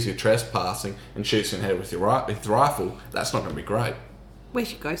 sees you trespassing, and shoots you in the head with his rifle. That's not going to be great.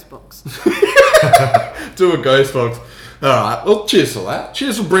 Where's your ghost box? Do a ghost box. All right. Well, cheers for that.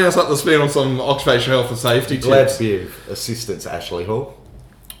 Cheers for bringing us up to speed on some occupational health and safety Glad tips. to be of assistance, Ashley Hall.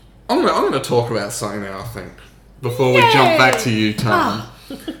 I'm going to talk about something now, I think, before we jump back to you, Tom. Ah.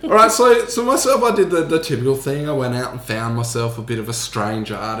 All right. So myself, I did the typical thing. I went out and found myself a bit of a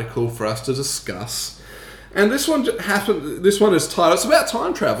strange article for us to discuss. And this one happened. This one is titled. It's about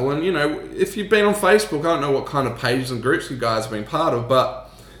time travel. And if you've been on Facebook, I don't know what kind of pages and groups you guys have been part of, but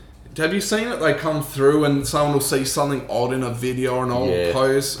have you seen it? They come through and someone will see something odd in a video or an old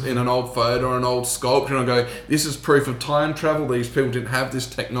post, in an old photo or an old sculpture, and I'll go, this is proof of time travel. These people didn't have this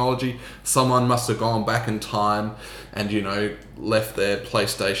technology. Someone must have gone back in time and, left their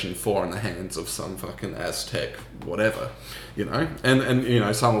PlayStation 4 in the hands of some fucking Aztec, whatever,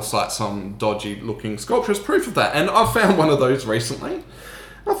 And someone will cite some dodgy looking sculpture as proof of that. And I found one of those recently.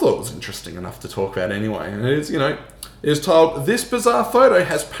 I thought it was interesting enough to talk about anyway. And it is, is told, this bizarre photo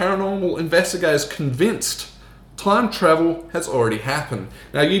has paranormal investigators convinced time travel has already happened.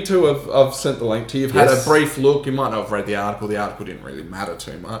 Now, you two I've sent the link to you. You've had a Yes. brief look. You might not have read the article. The article didn't really matter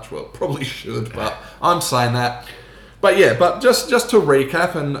too much. Well, it probably should, but I'm saying that. But yeah, just to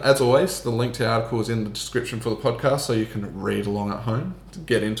recap, and as always, the link to the article is in the description for the podcast, so you can read along at home to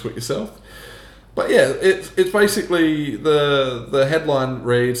get into it yourself. But yeah, it's basically the headline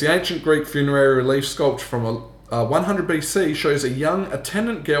reads, the ancient Greek funerary relief sculpture from 100 BC shows a young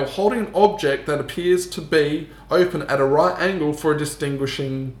attendant girl holding an object that appears to be open at a right angle for a distinguished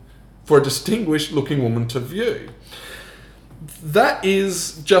looking woman to view. That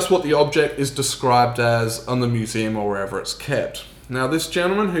is just what the object is described as on the museum or wherever it's kept. Now, this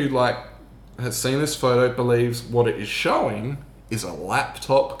gentleman who has seen this photo believes what it is showing is a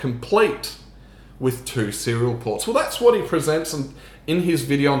laptop complete with 2 serial ports. Well, that's what he presents in his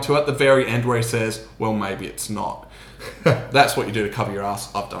video until at the very end where he says, well, maybe it's not. That's what you do to cover your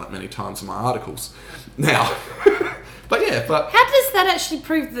ass. I've done it many times in my articles. Now, but How does that actually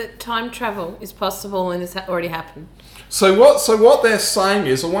prove that time travel is possible and has already happened? So what they're saying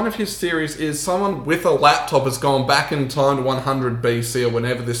is, or one of his theories is, someone with a laptop has gone back in time to 100 BC or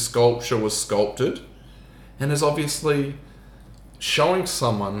whenever this sculpture was sculpted, and is obviously showing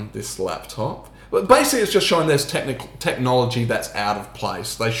someone this laptop. But basically, it's just showing there's technology that's out of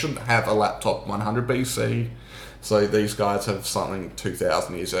place. They shouldn't have a laptop 100 BC. So these guys have something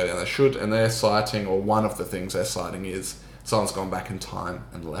 2,000 years earlier than they should, and they're citing, or one of the things they're citing is someone's gone back in time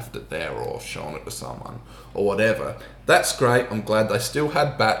and left it there or shown it to someone or whatever. That's great. I'm glad they still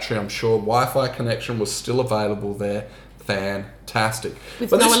had battery. I'm sure Wi-Fi connection was still available there. Fantastic.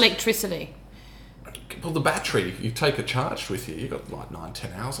 With But no this- electricity. Well, the battery, you take it charged with you. You got like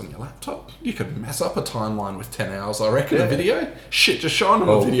 9-10 hours on your laptop. You could mess up a timeline with 10 hours, I reckon. Yeah. A video, shit, just showing them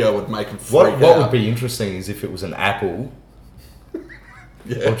a video would make them freak What out. would be interesting is if it was an Apple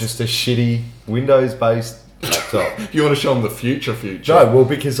Yeah. or just a shitty Windows-based laptop. You want to show them the future. No, well,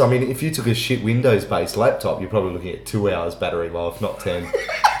 because I mean, if you took a shit Windows-based laptop, you're probably looking at 2 hours battery life, not 10.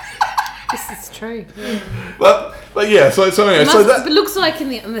 This is true. Yeah. But yeah, so anyway, But it looks like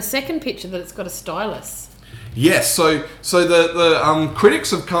in the second picture that it's got a stylus. yes, so the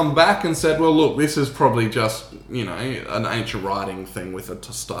critics have come back and said, well, look, this is probably just, you know, an ancient writing thing with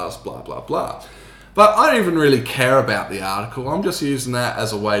the stars, blah blah blah. But I don't even really care about the article. I'm just using that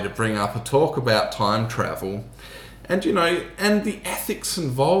as a way to bring up a talk about time travel. And, you know, and the ethics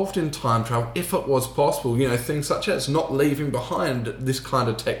involved in time travel, if it was possible, you know, things such as not leaving behind this kind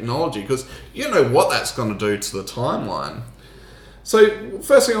of technology, because you know what that's going to do to the timeline. So,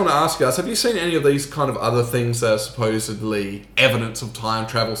 first thing I want to ask you guys, have you seen any of these kind of other things that are supposedly evidence of time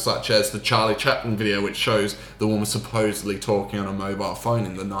travel, such as the Charlie Chaplin video, which shows the woman supposedly talking on a mobile phone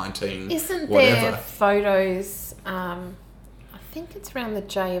in the 19... Isn't whatever? there photos, I think it's around the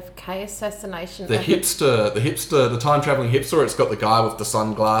JFK assassination. The time traveling hipster, it's got the guy with the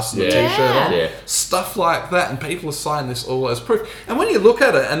sunglasses and the Yeah. t-shirt on. Yeah. Stuff like that, and people are citing this all as proof. And when you look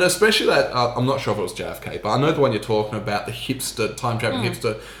at it, and especially that, I'm not sure if it was JFK, but I know the one you're talking about, the hipster, time traveling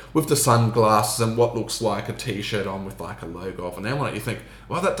hipster, with the sunglasses and what looks like a t-shirt on with like a logo of an M on it, you think,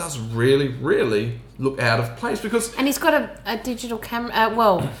 well, that does really, really look out of place, because And he's got a digital camera,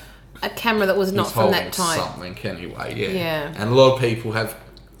 a camera that was not he's from holding that time. something anyway, yeah. Yeah. And a lot of people have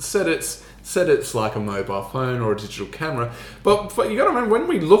said it's like a mobile phone or a digital camera, but you got to remember, when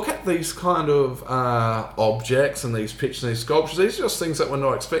we look at these kind of objects and these pictures and these sculptures, these are just things that we're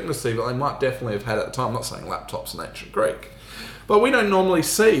not expecting to see, but they might definitely have had at the time. I'm not saying laptops in ancient Greek, but we don't normally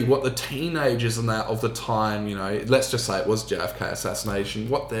see what the teenagers and that of the time, you know, let's just say it was JFK assassination,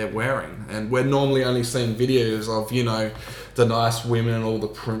 what they're wearing. And we're normally only seeing videos of, you know, the nice women and all the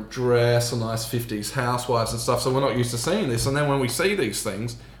print dress, the nice 50s housewives and stuff, so we're not used to seeing this. And then when we see these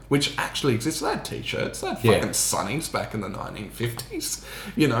things, which actually exist, they had t-shirts, they had fucking sunnies back in the 1950s,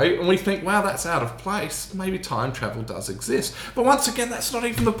 you know, and we think, wow, that's out of place. Maybe time travel does exist. But once again, that's not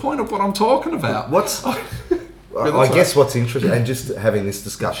even the point of what I'm talking about. I guess what's interesting, and just having this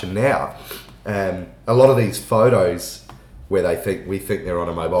discussion now, a lot of these photos where we think they're on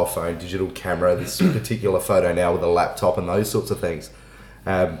a mobile phone, digital camera, this particular photo now with a laptop and those sorts of things,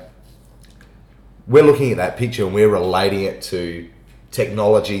 we're looking at that picture and we're relating it to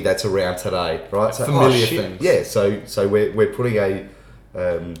technology that's around today, right? So, familiar things. Yeah, so we're putting a...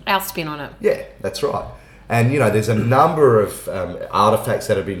 Our spin on it. Yeah, that's right. And, you know, there's a number of artifacts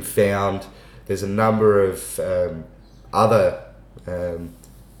that have been found. There's a number of other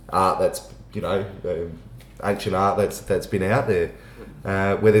art that's, you know, ancient art that's been out there,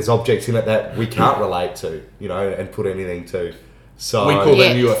 where there's objects in it that we can't relate to, you know, and put anything to. So we call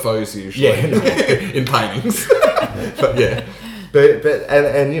them UFOs usually, in paintings. But yeah. But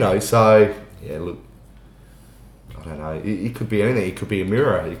and you know, so yeah, look, I don't know. It could be anything. It could be a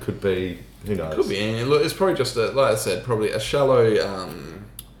mirror. It could be, who knows? Could be anything. Look, it's probably just like I said, probably a shallow,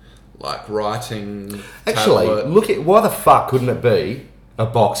 like writing. Actually, tablet. look at, why the fuck couldn't it be a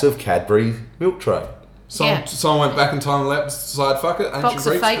box of Cadbury milk tray? Someone went back in time and decided, fuck it, ancient Box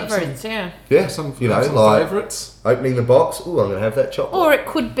of Greeks, have favourites, yeah. Yeah, some you know, some like favourites. opening the box. Oh, I'm gonna have that chocolate. Or it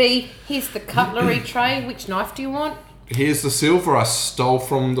could be, here's the cutlery tray. Which knife do you want? Here's the silver I stole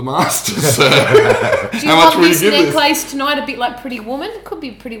from the masters. Do you How much want will you this give this? necklace tonight? A bit like Pretty Woman. It could be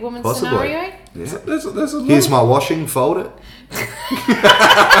a Pretty Woman Possibly. scenario. Yeah. There's a lot Here's my washing. Fold it.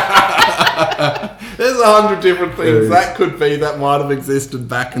 There's 100 different things There is. that could be that might have existed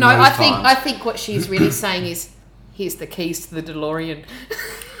back in No, those I times. think what she's really saying is, here's the keys to the DeLorean.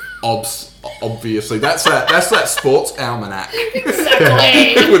 Obviously, that's that sports almanac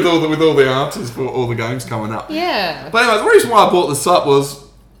Exactly. with all the answers for all the games coming up. Yeah. But anyway, the reason why I brought this up was,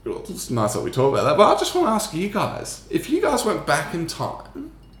 well, it's nice that we talk about that, but I just want to ask you guys, if you guys went back in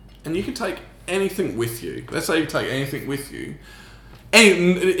time and you could take anything with you, let's say you take anything with you,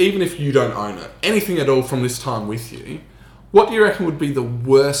 even if you don't own it, anything at all from this time with you, what do you reckon would be the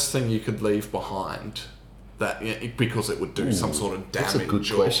worst thing you could leave behind? Because it would do some sort of damage that's a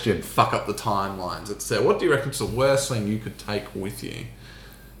good or question. fuck up the timelines, etc. What do you reckon is the worst thing you could take with you?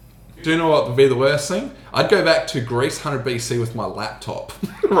 Do you know what would be the worst thing? I'd go back to Greece 100 BC with my laptop,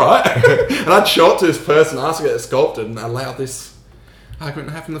 right? And I'd show it to this person, ask to get it sculpted, and allow this argument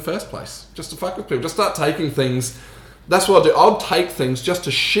to happen in the first place. Just to fuck with people. Just start taking things. That's what I'll do. I'll take things just to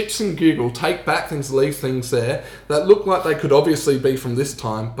shits and giggle, take back things, leave things there that look like they could obviously be from this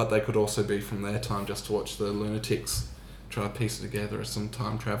time, but they could also be from their time, just to watch the lunatics try to piece it together as some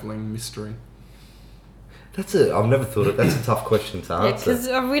time travelling mystery. I've never thought of. That's a tough question to answer. Because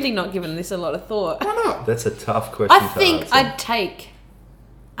I'm really not giving this a lot of thought. Why not? That's a tough question I to think answer. I'd take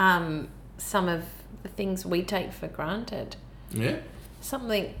some of the things we take for granted. Yeah.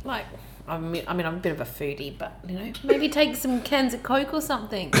 Something like, I mean, I'm a bit of a foodie, but, maybe take some cans of Coke or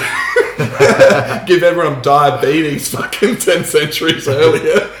something. Give everyone diabetes fucking 10 centuries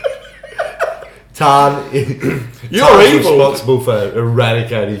earlier. Tan, You're Tan's evil. responsible for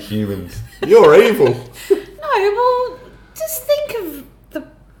eradicating humans. You're evil. No, well, just think of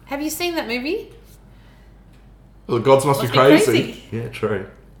have you seen that movie? Well, the gods must be crazy. Yeah, true.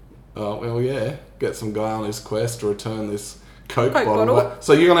 Oh, well, yeah. Get some guy on his quest to return this Coke Coke bottle. bottle.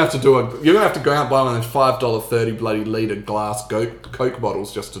 So you're gonna have to you're gonna have to go out and buy one of those $5.30 bloody litre glass Coke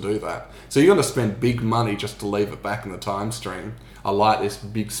bottles just to do that. So you're gonna spend big money just to leave it back in the time stream. I like this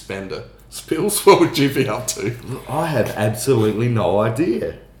big spender. Spills, what would you be up to? I have absolutely no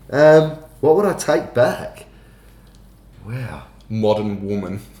idea. What would I take back? Wow. Modern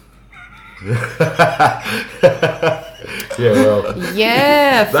woman. Yeah, well,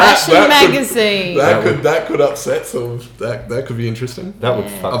 Yeah, fashion that could- magazine. That could upset some. That could be interesting. that would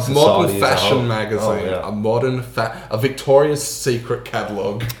Yeah. fuck A society modern as a fashion whole. magazine. Oh, yeah. A modern a Victoria's Secret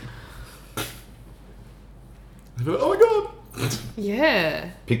catalogue. Oh my god. Yeah.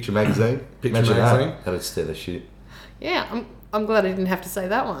 Picture magazine. Picture Imagine magazine. That. That'd stir the shit. Yeah, I'm glad I didn't have to say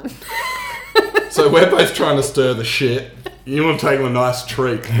that one. So we're both trying to stir the shit. You want to take them a nice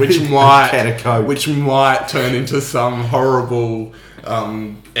treat, Can of Coke. which might turn into some horrible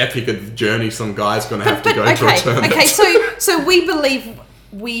epic of journey. Some guy's going to have to go to return okay. it. So we believe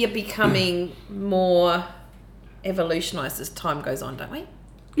we are becoming more evolutionized as time goes on, don't we?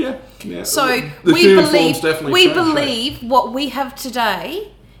 Yeah. So The we human believe form's definitely we changed, right? believe what we have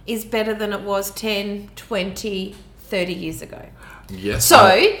today is better than it was 10, 20, 30 years ago. Yes.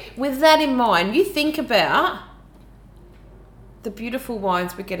 So, with that in mind, you think about the beautiful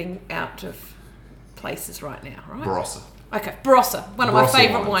wines we're getting out of places right now, right? Barossa. Okay, Barossa, one of my Barossa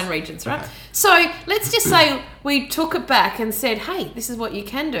favourite wines. wine regions, right? Okay. So, let's just say we took it back and said, hey, this is what you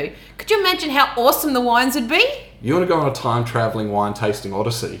can do. Could you imagine how awesome the wines would be? You want to go on a time traveling wine tasting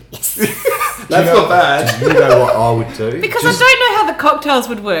odyssey? Yes. That's not bad. Do you know what I would do? Because just, I don't know how the cocktails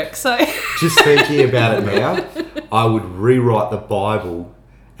would work, so... just thinking about it now, I would rewrite the Bible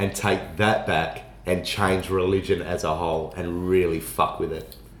and take that back and change religion as a whole and really fuck with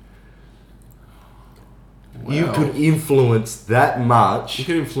it. You Wow. could influence that much. You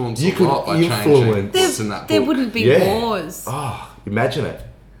could influence You a could lot by influence- changing what's in that book. There wouldn't be Yeah. wars. Oh, imagine it.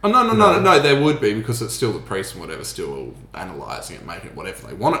 Oh, no, there would be, because it's still the priests and whatever, still analysing it, making it whatever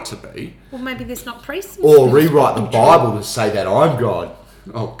they want it to be. Well, maybe there's not priests. Or rewrite the Bible to say that I'm God.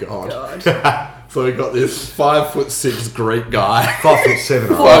 Oh, God. So we got this 5'6" Greek guy. 5'7".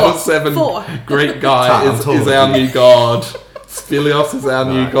 5'7" Four. Greek guy I'm is taller our than you. new god. Spilios is our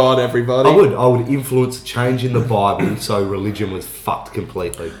new god, everybody. I would influence a change in the Bible so religion was fucked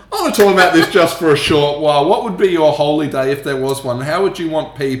completely. I want to talk about this just for a short while. What would be your holy day if there was one? How would you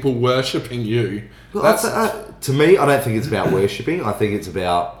want people worshipping you? That's To me, I don't think it's about worshipping. I think it's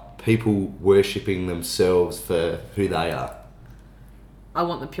about people worshipping themselves for who they are. I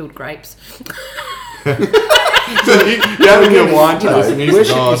want the peeled grapes. so you're having your wine tasting. He's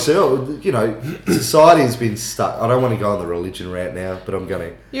worship God. yourself. Society has been stuck. I don't want to go on the religion route now, but I'm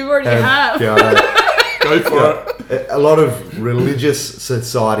going to. You already have. Yeah, I know. Go for it. A lot of religious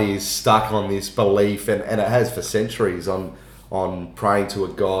society is stuck on this belief, and it has for centuries, on praying to a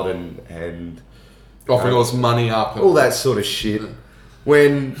god and Offering all this money up. all that sort of shit.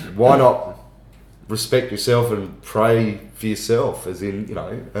 Why not respect yourself and pray for yourself? As in,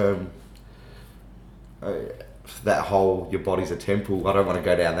 that whole your body's a temple. I don't want to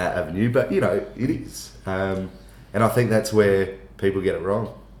go down that avenue, but it is. And I think that's where people get it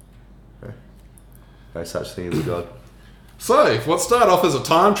wrong. No such thing as a god. So, what started off as a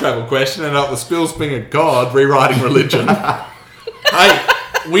time travel question ended up with Spills being a god rewriting religion. Hey,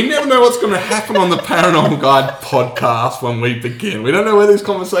 we never know what's going to happen on the Paranormal Guide podcast when we begin. We don't know where these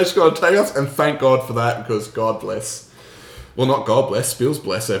conversations are going to take us, and thank God for that, because God bless. Well, not God bless, Spills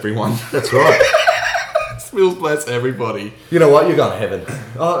bless everyone. That's right. Spills bless everybody. You know what? You're going to heaven.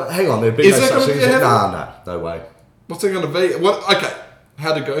 Oh, hang on. There'd be Is no there such gonna thing be as a heaven? Nah, no way. What's it going to be? What? Okay.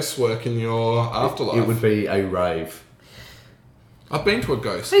 How do ghosts work in your afterlife? It would be a rave. I've been to a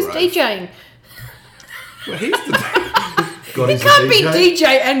ghost Who's rave. DJing? Well, he's the God He is a can't be DJ. DJ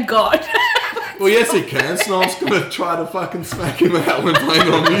and God. Well, yes, he can. Snob's going to try to fucking smack him out when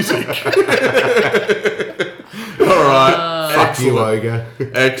playing on music. All right. Fuck you, Excellent. Ogre.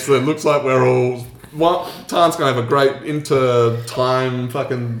 Excellent. Looks like we're all... Tan's going to have a great inter-time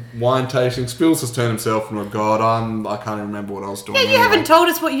fucking wine tasting. Spills has turned himself into a god. I can't even remember what I was doing. Yeah, you anyway. haven't told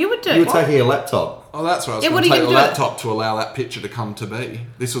us what you would do. You were taking a laptop. Oh, that's right. I was Yeah, going what to are you take the gonna do? laptop to allow that picture to come to be.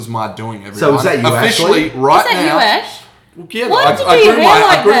 This was my doing, everyone. So was that you, officially Ashley? right Is that now? you, Ash? Well, yeah, Why did you I do your grew hair my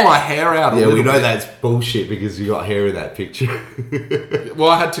like I grew that? my hair out a Yeah, little we know bit. that's bullshit because you got hair in that picture. Well,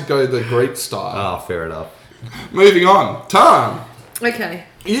 I had to go the Greek style. Oh, fair enough. Moving on, Tan. Okay.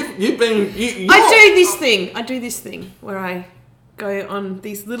 You've been. I do this thing where I go on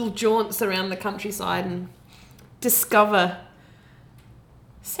these little jaunts around the countryside and discover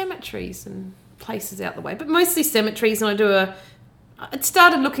cemeteries and places out the way, but mostly cemeteries. And I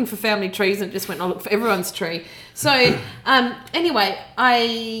started looking for family trees and it just went, I'll look for everyone's tree. So anyway,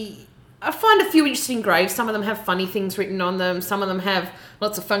 I find a few interesting graves. Some of them have funny things written on them. Some of them have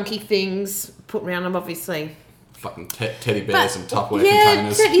lots of funky things put around them, obviously. Fucking teddy bears and Tupperware Yeah,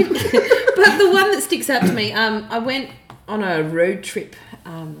 containers. but the one that sticks out to me, I went on a road trip.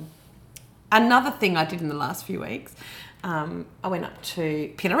 Another thing I did in the last few weeks, I went up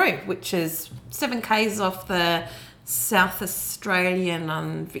to Pinaroo, which is 7 k's off the South Australian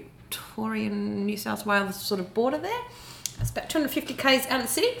and Victorian, New South Wales sort of border there. It's about 250 k's out of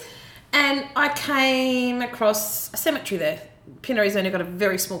the city. And I came across a cemetery there. Pinaroo's only got a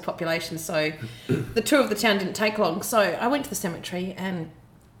very small population, so the tour of the town didn't take long. So I went to the cemetery and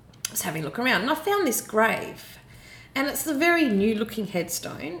was having a look around, and I found this grave. And it's a very new-looking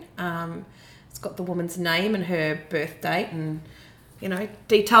headstone. It's got the woman's name and her birth date and, you know,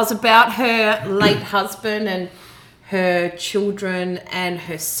 details about her late husband and her children and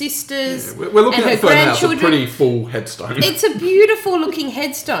her sisters. Yeah, we're looking and at her the photo now. It's a grandchildren. pretty full headstone. It's a beautiful-looking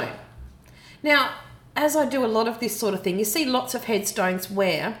headstone. Now, as I do a lot of this sort of thing, you see lots of headstones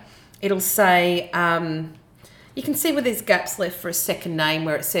where it'll say, you can see where there's gaps left for a second name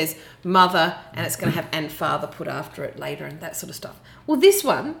where it says mother and it's going to have and father put after it later and that sort of stuff. Well, this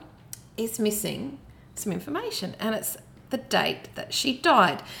one is missing some information and it's the date that she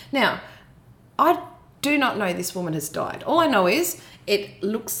died. Now, I do not know this woman has died. All I know is it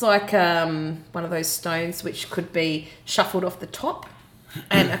looks like one of those stones which could be shuffled off the top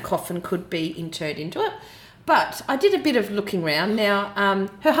and a coffin could be interred into it. But I did a bit of looking around. Now,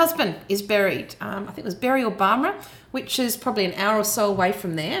 her husband is buried, I think it was Bury or Barmera, which is probably an hour or so away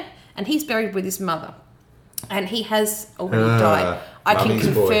from there, and he's buried with his mother. And he has already died. I can mummy's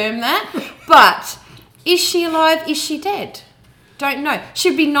boy. confirm that. But is she alive? Is she dead? Don't know.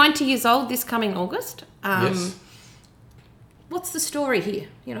 She'll be 90 years old this coming August. Yes. What's the story here?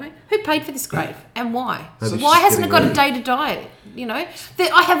 You know, who paid for this grave and why? Maybe Why she's hasn't it got getting a day to die? You know,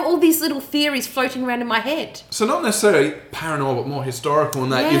 I have all these little theories floating around in my head. So not necessarily paranormal, but more historical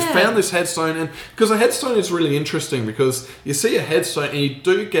in that you've Yeah. found this headstone, and because a headstone is really interesting because you see a headstone and you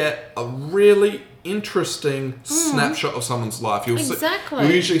do get a really interesting snapshot of someone's life. Exactly.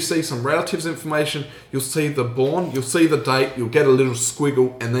 You'll usually see some relatives information. You'll see the born. You'll see the date. You'll get a little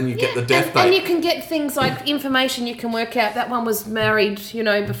squiggle, and then you get the death and date. you can get things like information you can work out. That one was married, you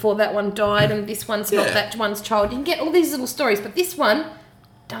know, before that one died, and this one's not Yeah. that one's child. You can get all these little stories, but this one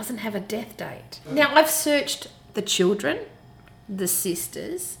doesn't have a death date. Now, I've searched the children, the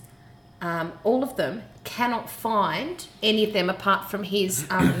sisters, all of them. Cannot find any of them apart from his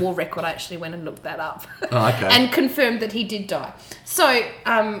war record. I actually went and looked that up Oh, okay. and confirmed that he did die. So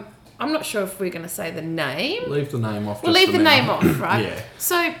I'm not sure if we're going to say the name. Leave the name off. We'll just leave for the now. name off, right? Yeah.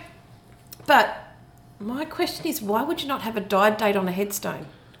 So, but my question is, why would you not have a died date on a headstone?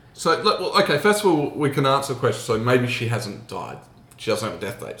 So, well, okay, first of all, we can answer the question. So maybe she hasn't died. She doesn't have a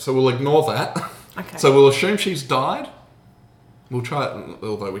death date. So we'll ignore that. Okay. So we'll assume she's died. We'll try it,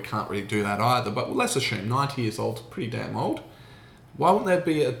 although we can't really do that either. But let's assume 90 years old, pretty damn old. Why wouldn't there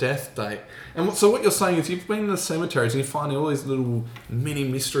be a death date? And so what you're saying is you've been in the cemeteries and you're finding all these little mini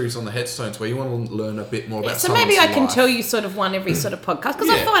mysteries on the headstones where you want to learn a bit more about So maybe I can life. tell you sort of one every sort of podcast because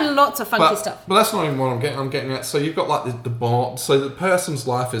I Yeah. find lots of funky But, stuff. but that's not even what I'm getting at. So you've got like the born. So the person's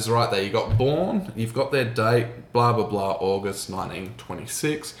life is right there. You got born. You've got their date. Blah blah blah. August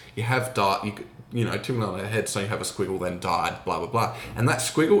 1926. You have died. You know, typically on a headstone you have a squiggle. Then died. Blah blah blah. And that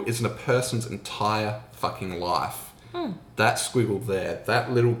squiggle is in a person's entire fucking life. That squiggle there,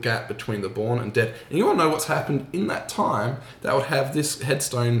 that little gap between the born and dead. And you want to know what's happened in that time that would have this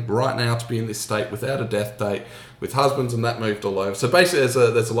headstone right now to be in this state without a death date, with husbands and that moved all over. So basically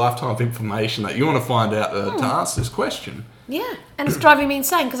there's a lifetime of information that you want to find out to answer this question. Yeah, and it's driving me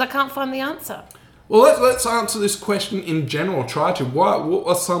insane because I can't find the answer. Well, let's answer this question in general. What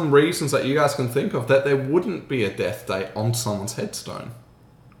are some reasons that you guys can think of that there wouldn't be a death date on someone's headstone?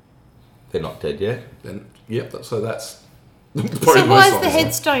 They're not dead yet. Then, yep. So that's. So why is the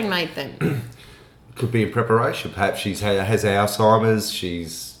headstone made then? Could be in preparation. Perhaps she has Alzheimer's.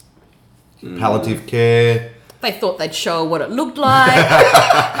 She's palliative care. They thought they'd show her what it looked like.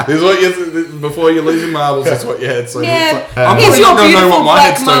 This is what before you're losing marbles. That's what your headstone looks like. I'm Here's probably your not going to know what beautiful my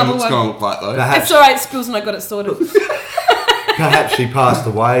black headstone marble looks one. going to look like though. Perhaps, It's alright, Spills and I got it sorted. perhaps she passed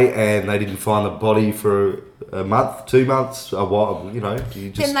away and they didn't find the body for a month, 2 months, a while. You know, you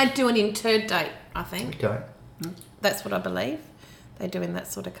just Then they'd do an interred date, I think. okay. That's what I believe. They do in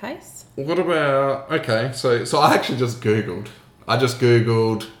that sort of case. What about so I actually just googled.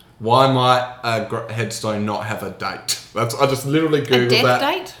 Why might a headstone not have a date? I just literally googled A death that.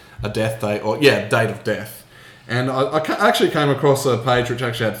 date? A death date, or date of death. And I actually came across a page which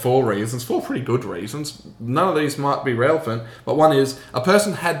actually had 4 reasons, 4 pretty good reasons. None of these might be relevant, but one is a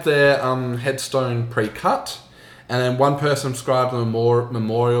person had their headstone pre-cut, and then one person subscribed to a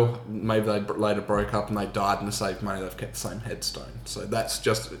memorial. Maybe they later broke up and they died, and to save money, they've kept the same headstone. So that's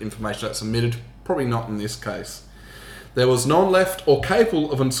just information that's submitted. Probably not in this case. There was no one left or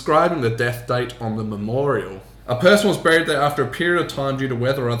capable of inscribing the death date on the memorial. A person was buried there after a period of time due to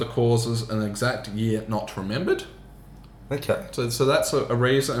weather or other causes, an exact year not remembered. Okay. So that's a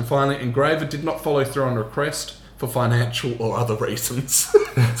reason. And finally, engraver did not follow through on request for financial or other reasons.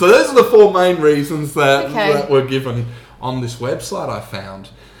 So those are the 4 main reasons that were given on this website I found.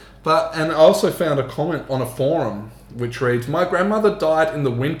 And I also found a comment on a forum which reads, "My grandmother died in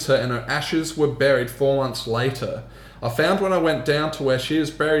the winter and her ashes were buried 4 months later. I found when I went down to where she was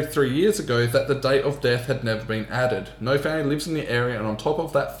buried 3 years ago that the date of death had never been added. No family lives in the area, and on top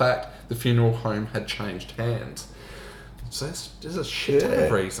of that fact, the funeral home had changed hands." So there's a shit ton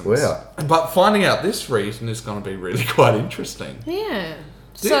of reasons. Wow. But finding out this reason is going to be really quite interesting. Yeah.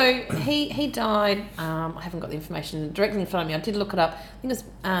 So he died, I haven't got the information directly in front of me, I did look it up, I think it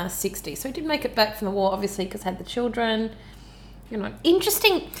was 60. So he did make it back from the war, obviously, because had the children. You know,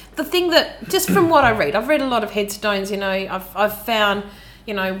 interesting. The thing that, just from what I read, I've read a lot of headstones. You know, I've found,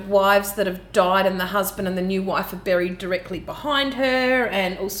 you know, wives that have died and the husband and the new wife are buried directly behind her,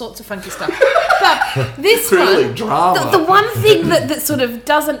 and all sorts of funky stuff. But this Really one, drama. the one thing that sort of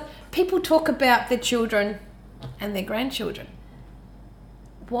doesn't, people talk about their children and their grandchildren.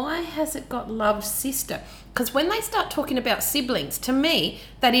 Why has it got loved sister? Because when they start talking about siblings, to me,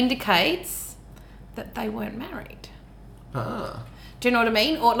 that indicates that they weren't married. Ah. Do you know what I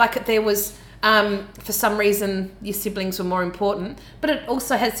mean? Or like there was, for some reason, your siblings were more important. But it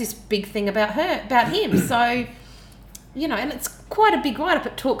also has this big thing about him. So, you know, and it's quite a big write-up.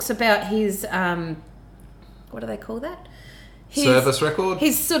 It talks about his, what do they call that? His Service record?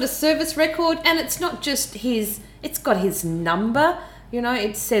 His sort of service record. And it's not just his, it's got his number. You know,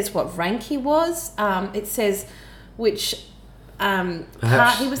 it says what rank he was. It says which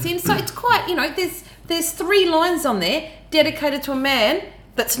part he was in. So it's quite, you know, there's 3 lines on there dedicated to a man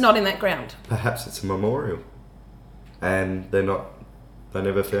that's not in that ground. Perhaps it's a memorial, and they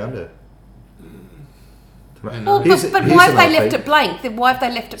never found her. Well, but why have they left it blank? Why have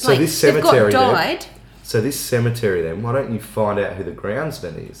they left it blank? So this cemetery, they've got died. So this cemetery, then, why don't you find out who the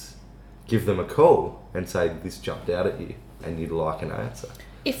groundsman is? Give them a call and say this jumped out at you, and you'd like an answer.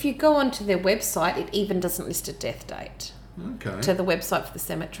 If you go onto their website, it even doesn't list a death date. Okay. To the website for the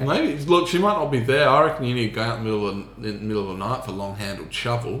cemetery. Maybe, look, she might not be there. I reckon you need to go out in the middle of the night for a long-handled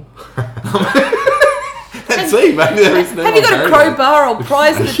shovel. And see, maybe there is. Have you got a crowbar or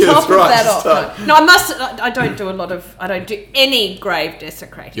prise the top of that off? No, I don't do any grave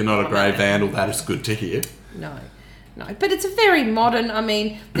desecrating. You're not a grave vandal. That is good to hear. No, but it's a very modern. I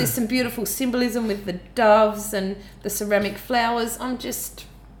mean, there's some beautiful symbolism with the doves and the ceramic flowers.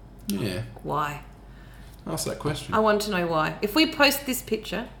 Why? Ask that question. I want to know why. If we post this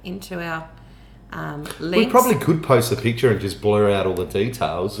picture into our links... We probably could post a picture and just blur out all the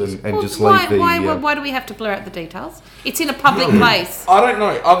details and just leave the... Why do we have to blur out the details? It's in a public place. I don't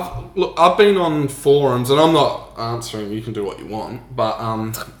know. I've been on forums, and I'm not answering. You can do what you want, but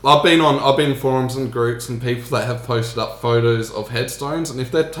I've been in forums and groups and people that have posted up photos of headstones, and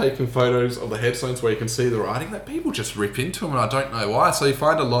if they're taking photos of the headstones where you can see the writing, that people just rip into them, and I don't know why. So you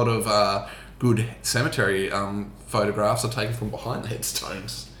find a lot of good cemetery photographs are taken from behind the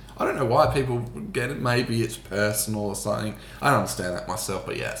headstones. I don't know why people get it. Maybe it's personal or something. I don't understand that myself,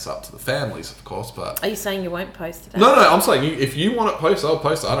 but yeah, it's up to the families, of course. But Are you saying you won't post it? no, I'm saying if you want it posted, I'll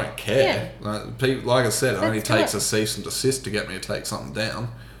post it. I don't care. Like I said, it only Let's do takes it. a cease and desist to get me to take something down.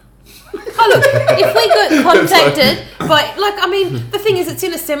 Oh look, if we got contacted by, like, I mean, the thing is, it's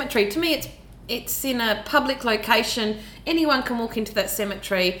in a cemetery. To me, it's in a public location. Anyone can walk into that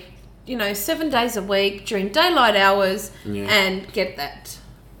cemetery, 7 days a week during daylight hours and get that,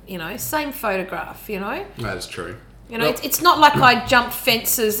 same photograph. That is true. It's not like I jumped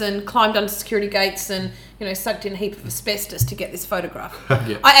fences and climbed under security gates and, sucked in a heap of asbestos to get this photograph.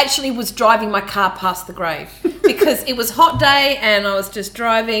 Yeah. I actually was driving my car past the grave because it was a hot day and I was just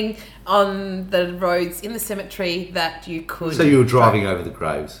driving on the roads in the cemetery that you could. So you were driving over the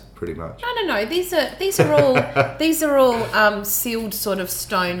graves, pretty much. No. These are all sealed sort of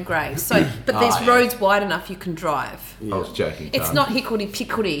stone graves. So, but there's roads wide enough you can drive. I was joking. It's Tom. not hickory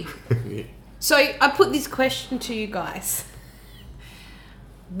pickory. So I put this question to you guys.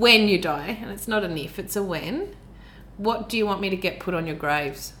 When you die, and it's not an if, it's a when, what do you want me to get put on your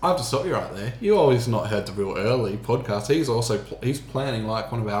graves? I have to stop you right there. You always not heard the real early podcast. He's planning, like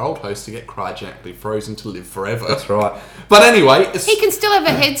one of our old hosts, to get cryogenically frozen to live forever. That's right. But anyway, He can still have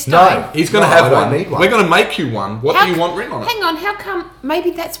a headstone. No. he's going to No, have I don't one. need one. We're going to make you one. What do you want written on it? Hang on, how come?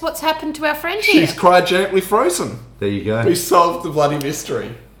 Maybe that's what's happened to our friend here. She's cryogenically frozen. There you go. We solved the bloody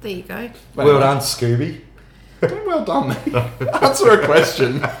mystery. There you go. Well done, Scooby. Well done, mate. Answer a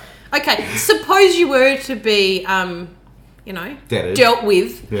question. Okay, suppose you were to be, Deaded. dealt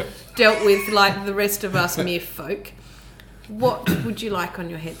with Yeah. like the rest of us mere folk. What would you like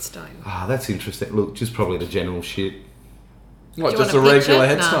on your headstone? Ah, that's interesting. Look, just probably the general shit. What, Do you just a want a picture? regular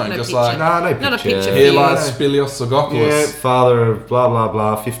No, headstone? no just picture. like No, no picture. Not a picture. here Yeah. lies Spilios Yeah, Sogopoulos. father of blah, blah,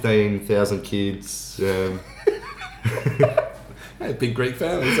 blah, 15,000 kids. Hey, big Greek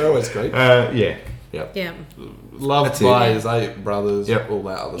families, they're always great. Yeah. Yep. Yeah. Loved That's it. by Yeah. his 8 brothers, Yep. all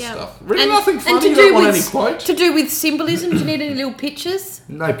that other Yeah. stuff. Really nothing funny, to you do don't want with any quote? to do with symbolism. Do you need any little pictures?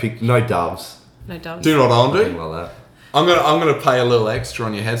 No doves. No, don't. Do you know what I'll Nothing do? like that. I'm gonna pay a little extra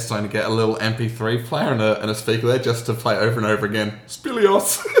on your headstone to get a little MP3 player and a speaker there just to play over and over again.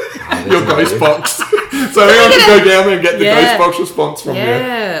 Spilios, your an ghost idea. box. So everyone can go down there and get the Yeah. ghost box response from you.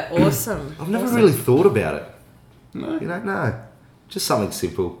 Yeah, awesome. I've never really thought about it. No. No. Just something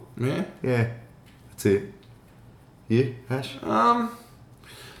simple. Yeah. Yeah. That's it. You, Ash? I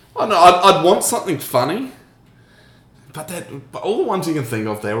don't know. I'd want something funny, but all the ones you can think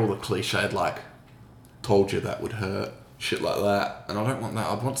of, they're all the cliched, like "told you that would hurt," shit like that. And I don't want that.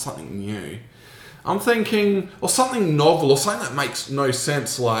 I'd want something new. I'm thinking, or something novel, or something that makes no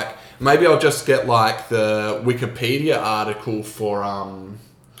sense. Like maybe I'll just get like the Wikipedia article for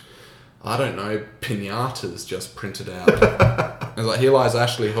I don't know, pinatas just printed out. It's like, here lies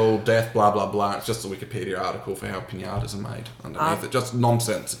Ashley Hall, death, blah, blah, blah. It's just a Wikipedia article for how pinatas are made underneath it. Just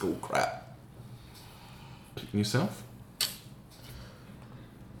nonsensical crap. And yourself?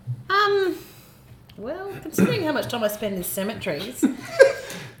 Well, considering how much time I spend in cemeteries,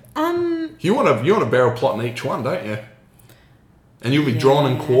 You want a barrel plot in each one, don't you? And you'll be drawn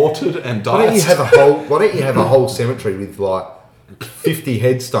and quartered and Why don't you diced. have a whole cemetery with like 50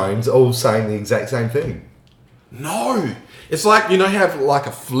 headstones all saying the exact same thing? No! It's like, you have like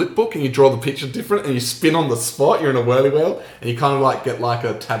a flip book and you draw the picture different and you spin on the spot, you're in a whirly whirl, and you kind of like get like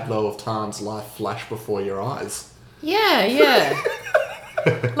a tableau of Tarn's life flash before your eyes. yeah.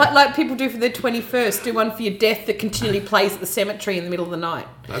 like people do for their 21st, do one for your death that continually plays at the cemetery in the middle of the night.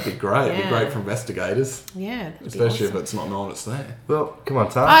 That'd be great. It'd be Yeah. great for investigators. Yeah, that'd be Especially awesome. if it's not known it's there. Well, come on,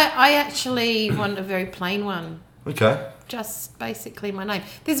 Tar. I actually want a very plain one. Okay. Just basically my name.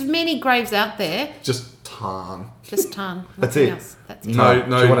 There's many graves out there. Just Tarn. Just Tan. That's nothing it. Else. That's it. No.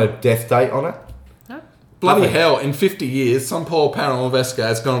 Do you want a death date on it? No. Bloody Nothing. hell, in 50 years, some poor paranormal investigator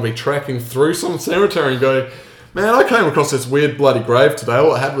is going to be trekking through some cemetery and going, man, I came across this weird bloody grave today.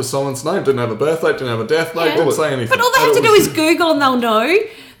 All it had was someone's name. Didn't have a birth date, didn't have a death date, Yeah. didn't say anything. But all they have to do is Google and they'll know. They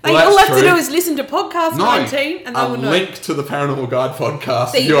Well, all that's have to true. do is listen to podcast 19 and they a will know. link to the Paranormal Guide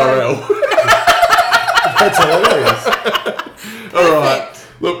podcast There you URL. That's hilarious. Alright,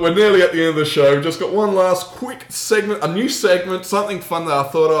 look, we're nearly at the end of the show. We've just got one last quick segment, a new segment, something fun that I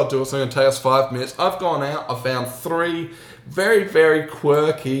thought I'd do. It's going to take us 5 minutes. I've gone out, I've found 3 very, very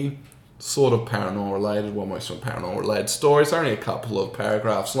quirky, sort of paranormal related, well, most of them paranormal related stories. Only a couple of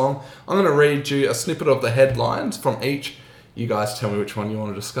paragraphs long. I'm going to read you a snippet of the headlines from each. You guys tell me which one you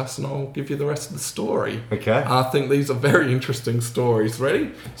want to discuss and I'll give you the rest of the story. Okay. I think these are very interesting stories.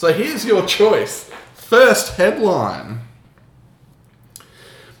 Ready? So here's your choice. First headline.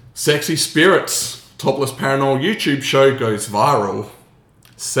 Sexy Spirits. Topless paranormal YouTube show goes viral.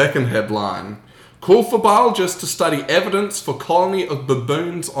 Second headline. Call for biologists to study evidence for colony of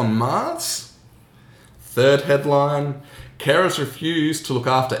baboons on Mars. Third headline. Carers refuse to look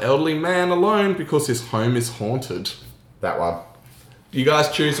after elderly man alone because his home is haunted. That one. You guys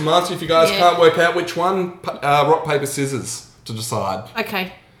choose a answer. If you guys can't work out which one, rock, paper, scissors to decide.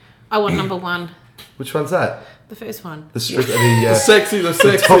 Okay. I want number one. Which one's that? The first one. The strip, The sexy.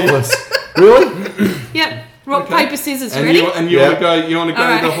 topless. Really? Yep. Rock, paper, scissors. And Ready? you want to go? You want to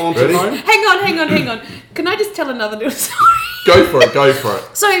go to the haunted Ready? home? Hang on. Can I just tell another little story? Go for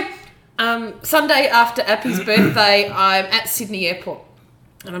it. So, Sunday after Appy's birthday, I'm at Sydney Airport,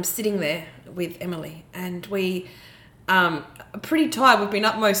 and I'm sitting there with Emily, and we are pretty tired. We've been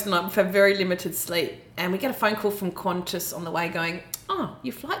up most of the night. We've had very limited sleep, and we get a phone call from Qantas on the way going, "Oh,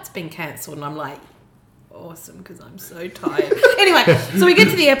 your flight's been cancelled," and I'm like, awesome, because I'm so tired. Anyway, so we get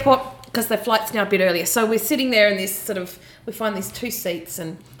to the airport because the flight's now a bit earlier. So we're sitting there in this we find these two seats,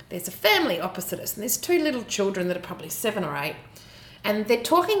 and there's a family opposite us, and there's two little children that are probably 7 or 8, and they're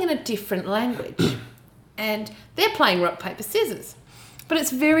talking in a different language, and they're playing rock, paper, scissors. But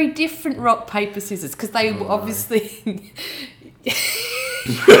it's very different rock, paper, scissors, because they obviously...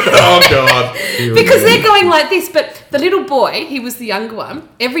 Oh, God. Because they're going like this, but the little boy, he was the younger one,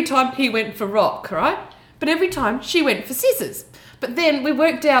 every time he went for rock, right? But every time she went for scissors. But then we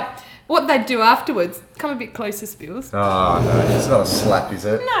worked out what they'd do afterwards. Come a bit closer, Spills. Oh, no. It's not a slap, is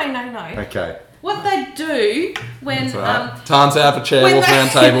it? No. Okay. What they'd do when... Turns out a chair, walk around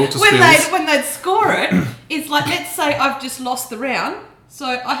table to Spills. when they'd score it, is like, let's say I've just lost the round, so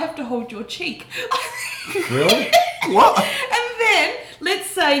I have to hold your cheek. Really? What? And then,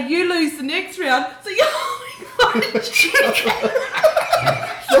 let's say you lose the next round, so you're holding my cheek.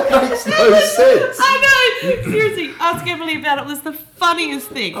 That makes no sense. I know. Seriously, ask Emily about it. It was the funniest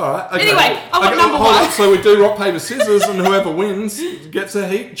thing. All right. Okay. Anyway, I want number hold one. on. So we do rock, paper, scissors, and whoever wins gets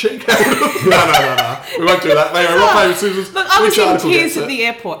a cheek. No. We won't do that. Maybe rock, paper, scissors. Look, I was Which in article tears gets at it? the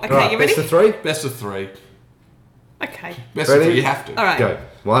airport. Okay, Right, you ready? best of 3? Best of 3. Okay. Best Ready? of 3. You have to. All right. Go.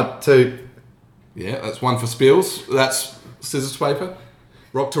 1, 2. Yeah, that's 1 for Spills. That's scissors to paper.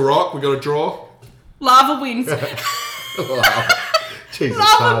 Rock to rock. We got a draw. Lava wins. Jesus,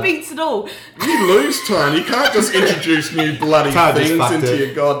 Lava Todd. beats it all. You lose, Tony. You can't just introduce new bloody Todd just things fucked into it.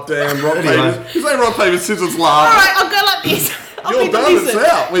 your goddamn rock, Anyway. paper. You say rock, paper, scissors, All lava. right, I'll go like this. I'll You're be the done. It's wizard.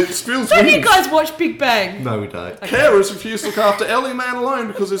 out. With Spills Don't wins. you guys watch Big Bang? No, we don't. Carers refuse to look after elderly man alone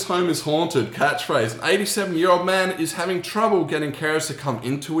because his home is haunted. Catchphrase. An 87-year-old man is having trouble getting carers to come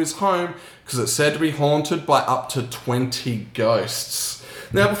into his home because it's said to be haunted by up to 20 ghosts.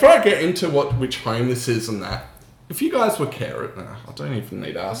 Now, before I get into which home this is and that, if you guys were carers... I don't even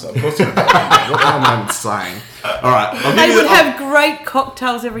need to ask that. Of course you don't. What am I even saying? All right. They would have great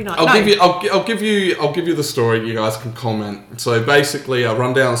cocktails every night. I'll give you the story. You guys can comment. So basically, a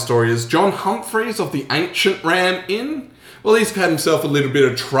rundown story is John Humphreys of the Ancient Ram Inn. Well, he's had himself a little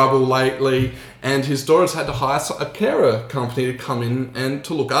bit of trouble lately, and his daughter's had to hire a carer company to come in and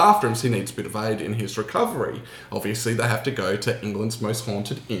to look after him, so he needs a bit of aid in his recovery. Obviously, they have to go to England's most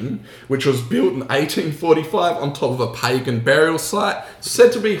haunted inn, which was built in 1845 on top of a pagan burial site,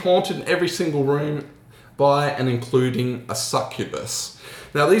 said to be haunted in every single room by and including a succubus.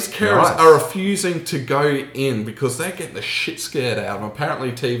 Now, these carers are refusing to go in because they're getting the shit scared out of them.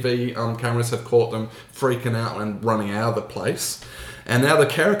 Apparently, TV cameras have caught them freaking out and running out of the place. And now the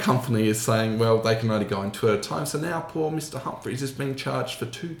carer company is saying, well, they can only go in 2 at a time. So now poor Mr. Humphreys is being charged for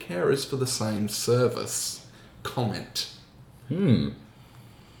 2 carers for the same service. Comment. Look,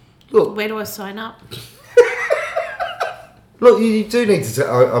 Where do I sign up? look, you do need to...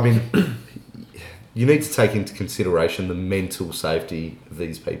 I mean... You need to take into consideration the mental safety of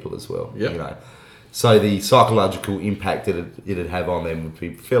these people as well. Yep. You know, so the psychological impact that it'd have on them would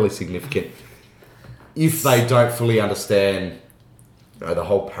be fairly significant if they don't fully understand, the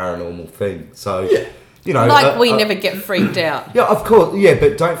whole paranormal thing. So, you know, Like we never get freaked out. Yeah, of course. Yeah,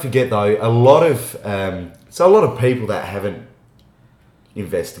 but don't forget though, a lot of people that haven't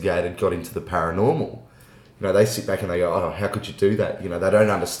investigated got into the paranormal. They sit back and they go, "Oh, how could you do that?" They don't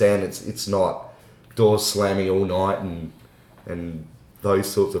understand. It's not doors slamming all night and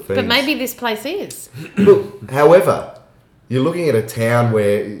those sorts of things. But maybe this place is. Look, however, you're looking at a town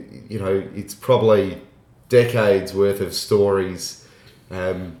where it's probably decades worth of stories.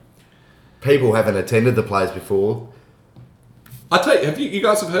 People haven't attended the place before. I tell you, you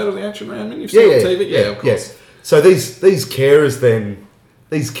guys have heard of the Ancient Ram Inn? You've seen it on TV? Yeah, of course. Yes. So these carers then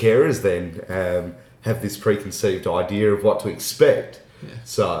have this preconceived idea of what to expect. Yeah.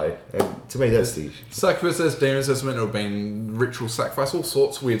 So, to me, that's the issue. Succubus, there's demons, there's meant to have been ritual sacrifice, all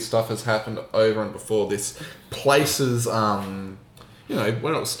sorts of weird stuff has happened over and before this. Places,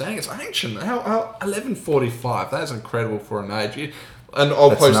 when it was staying, it's ancient. How 1145? That's incredible for an age. And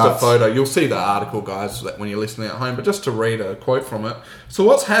I'll post a photo. You'll see the article, guys, when you're listening at home. But just to read a quote from it. So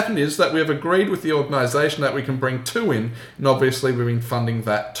what's happened is that we have agreed with the organisation that we can bring 2 in. And obviously we've been funding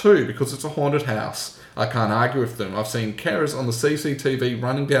that too because it's a haunted house. I can't argue with them. I've seen carers on the CCTV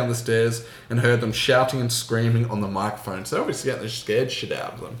running down the stairs and heard them shouting and screaming on the microphone. So they're obviously getting the scared shit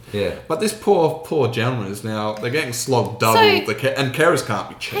out of them. Yeah. But this poor gentleman is now, they're getting slogged double. And carers can't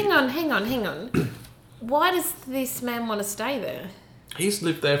be cheap. Hang on. Why does this man want to stay there? He's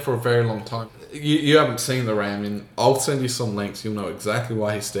lived there for a very long time. You haven't seen the Ram. I'll send you some links. You'll know exactly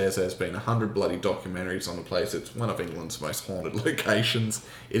why he stays there. There's been 100 bloody documentaries on the place. It's one of England's most haunted locations.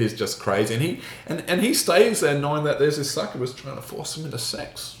 It is just crazy. And he stays there knowing that there's this succubus trying to force him into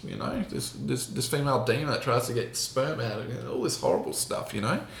sex. This female demon that tries to get sperm out of it. All this horrible stuff.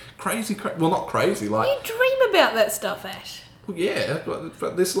 Crazy. Well, not crazy. Like You dream about that stuff, Ash. Well, yeah,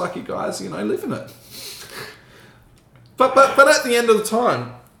 but this lucky guy's live in it. But at the end of the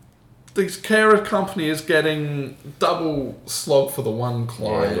time, this carer company is getting double slog for the one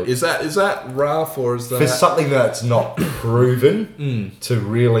client. Yeah. Is that rough, or is that for something that's not proven to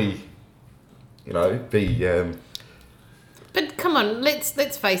really, be? But come on,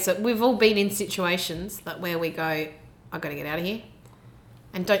 let's face it. We've all been in situations where we go, "I got to get out of here,"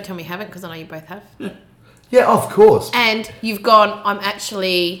 and don't tell me you haven't, because I know you both have. Yeah, of course. And you've gone, "I'm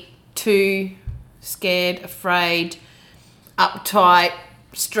actually too scared, afraid, uptight,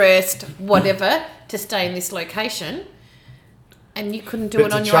 stressed, whatever, to stay in this location," and you couldn't do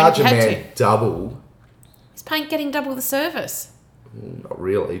it on your own. You had to. Double. He's getting double the service. Not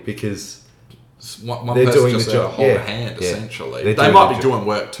really, because one they're person doing just the job. hold a hand, essentially. They might be doing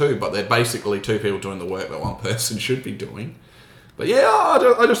work too, but they're basically 2 people doing the work that one person should be doing. But yeah,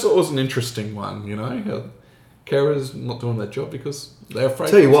 I just thought it was an interesting one. Carers not doing their job because they're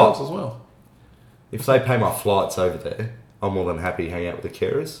afraid of themselves as well. If they pay my flights over there, I'm more than happy to hang out with the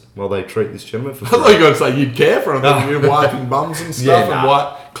carers while they treat this gentleman for I thought you were going to say you'd care for them. You're wiping bums and stuff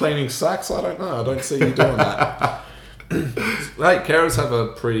and cleaning sacks. I don't know. I don't see you doing that. Hey, carers have a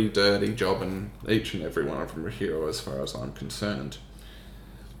pretty dirty job, and each and every one of them are a hero as far as I'm concerned.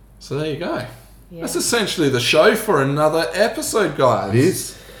 So there you go. Yeah. That's essentially the show for another episode, guys. It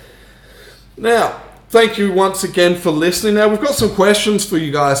is. Now, thank you once again for listening. Now, we've got some questions for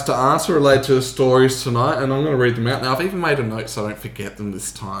you guys to answer related to the stories tonight, and I'm going to read them out. Now, I've even made a note so I don't forget them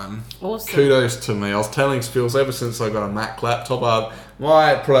this time. Awesome. Kudos to me. I was telling Spills, ever since I got a Mac laptop,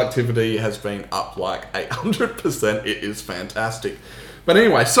 my productivity has been up like 800%. It is fantastic. But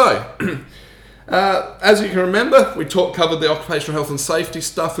anyway, so... as you can remember, we covered the occupational health and safety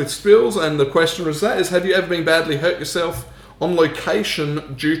stuff with Spills, and the question was have you ever been badly hurt yourself on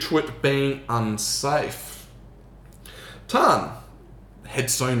location due to it being unsafe? Tan,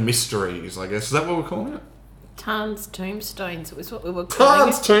 headstone mysteries, I guess. Is that what we're calling it? Tan's tombstones was what we were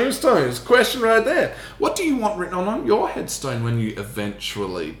calling Tan's tombstones. Question right there. What do you want written on your headstone when you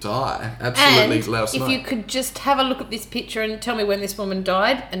eventually die? Absolutely, and let us know. if you could just have a look at this picture and tell me when this woman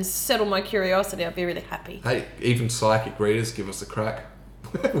died and settle my curiosity, I'd be really happy. Hey, even psychic readers give us a crack.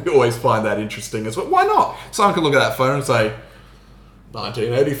 We always find that interesting as well. Why not? Someone can look at that photo and say,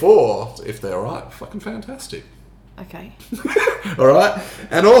 1984, if they're right. Fucking fantastic. Okay. Alright?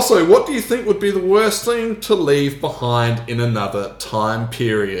 And also, what do you think would be the worst thing to leave behind in another time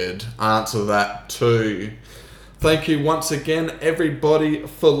period? Answer that too. Thank you once again, everybody,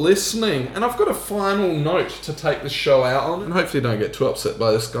 for listening. And I've got a final note to take the show out on, and hopefully don't get too upset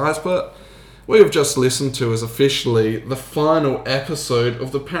by this, guys, but what you've just listened to is officially the final episode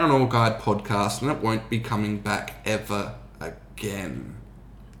of the Paranormal Guide podcast, and it won't be coming back ever again,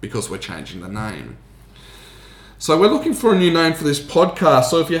 because we're changing the name. So we're looking for a new name for this podcast,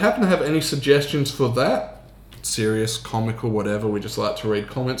 so if you happen to have any suggestions for that, serious, comical, whatever, we just like to read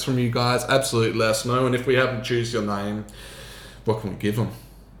comments from you guys, absolutely let us know, and if we happen to choose your name, what can we give them?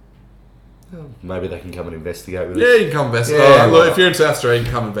 Maybe they can come and investigate with us. Yeah, you can come investigate. Yeah, look, if you're in South Australia, you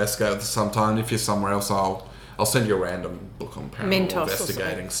can come investigate with us sometime. If you're somewhere else, I'll send you a random book on paranormal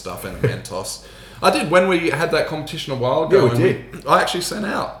investigating stuff and Mentos. I did, when we had that competition a while ago. Yeah, we did. I actually sent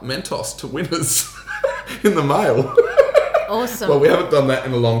out Mentos to winners in the mail. Awesome. Well, we haven't done that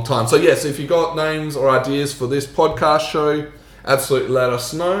in a long time. So yes, if you got names or ideas for this podcast show, absolutely let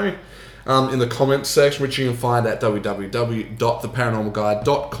us know in the comments section, which you can find at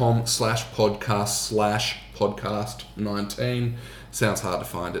www.theparanormalguide.com/podcast/podcast19. Sounds hard to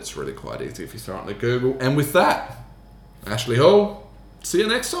find. It's really quite easy if you throw it into Google. And with that, Ashley Hall, see you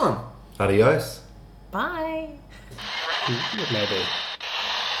next time. Adios. Bye. Maybe.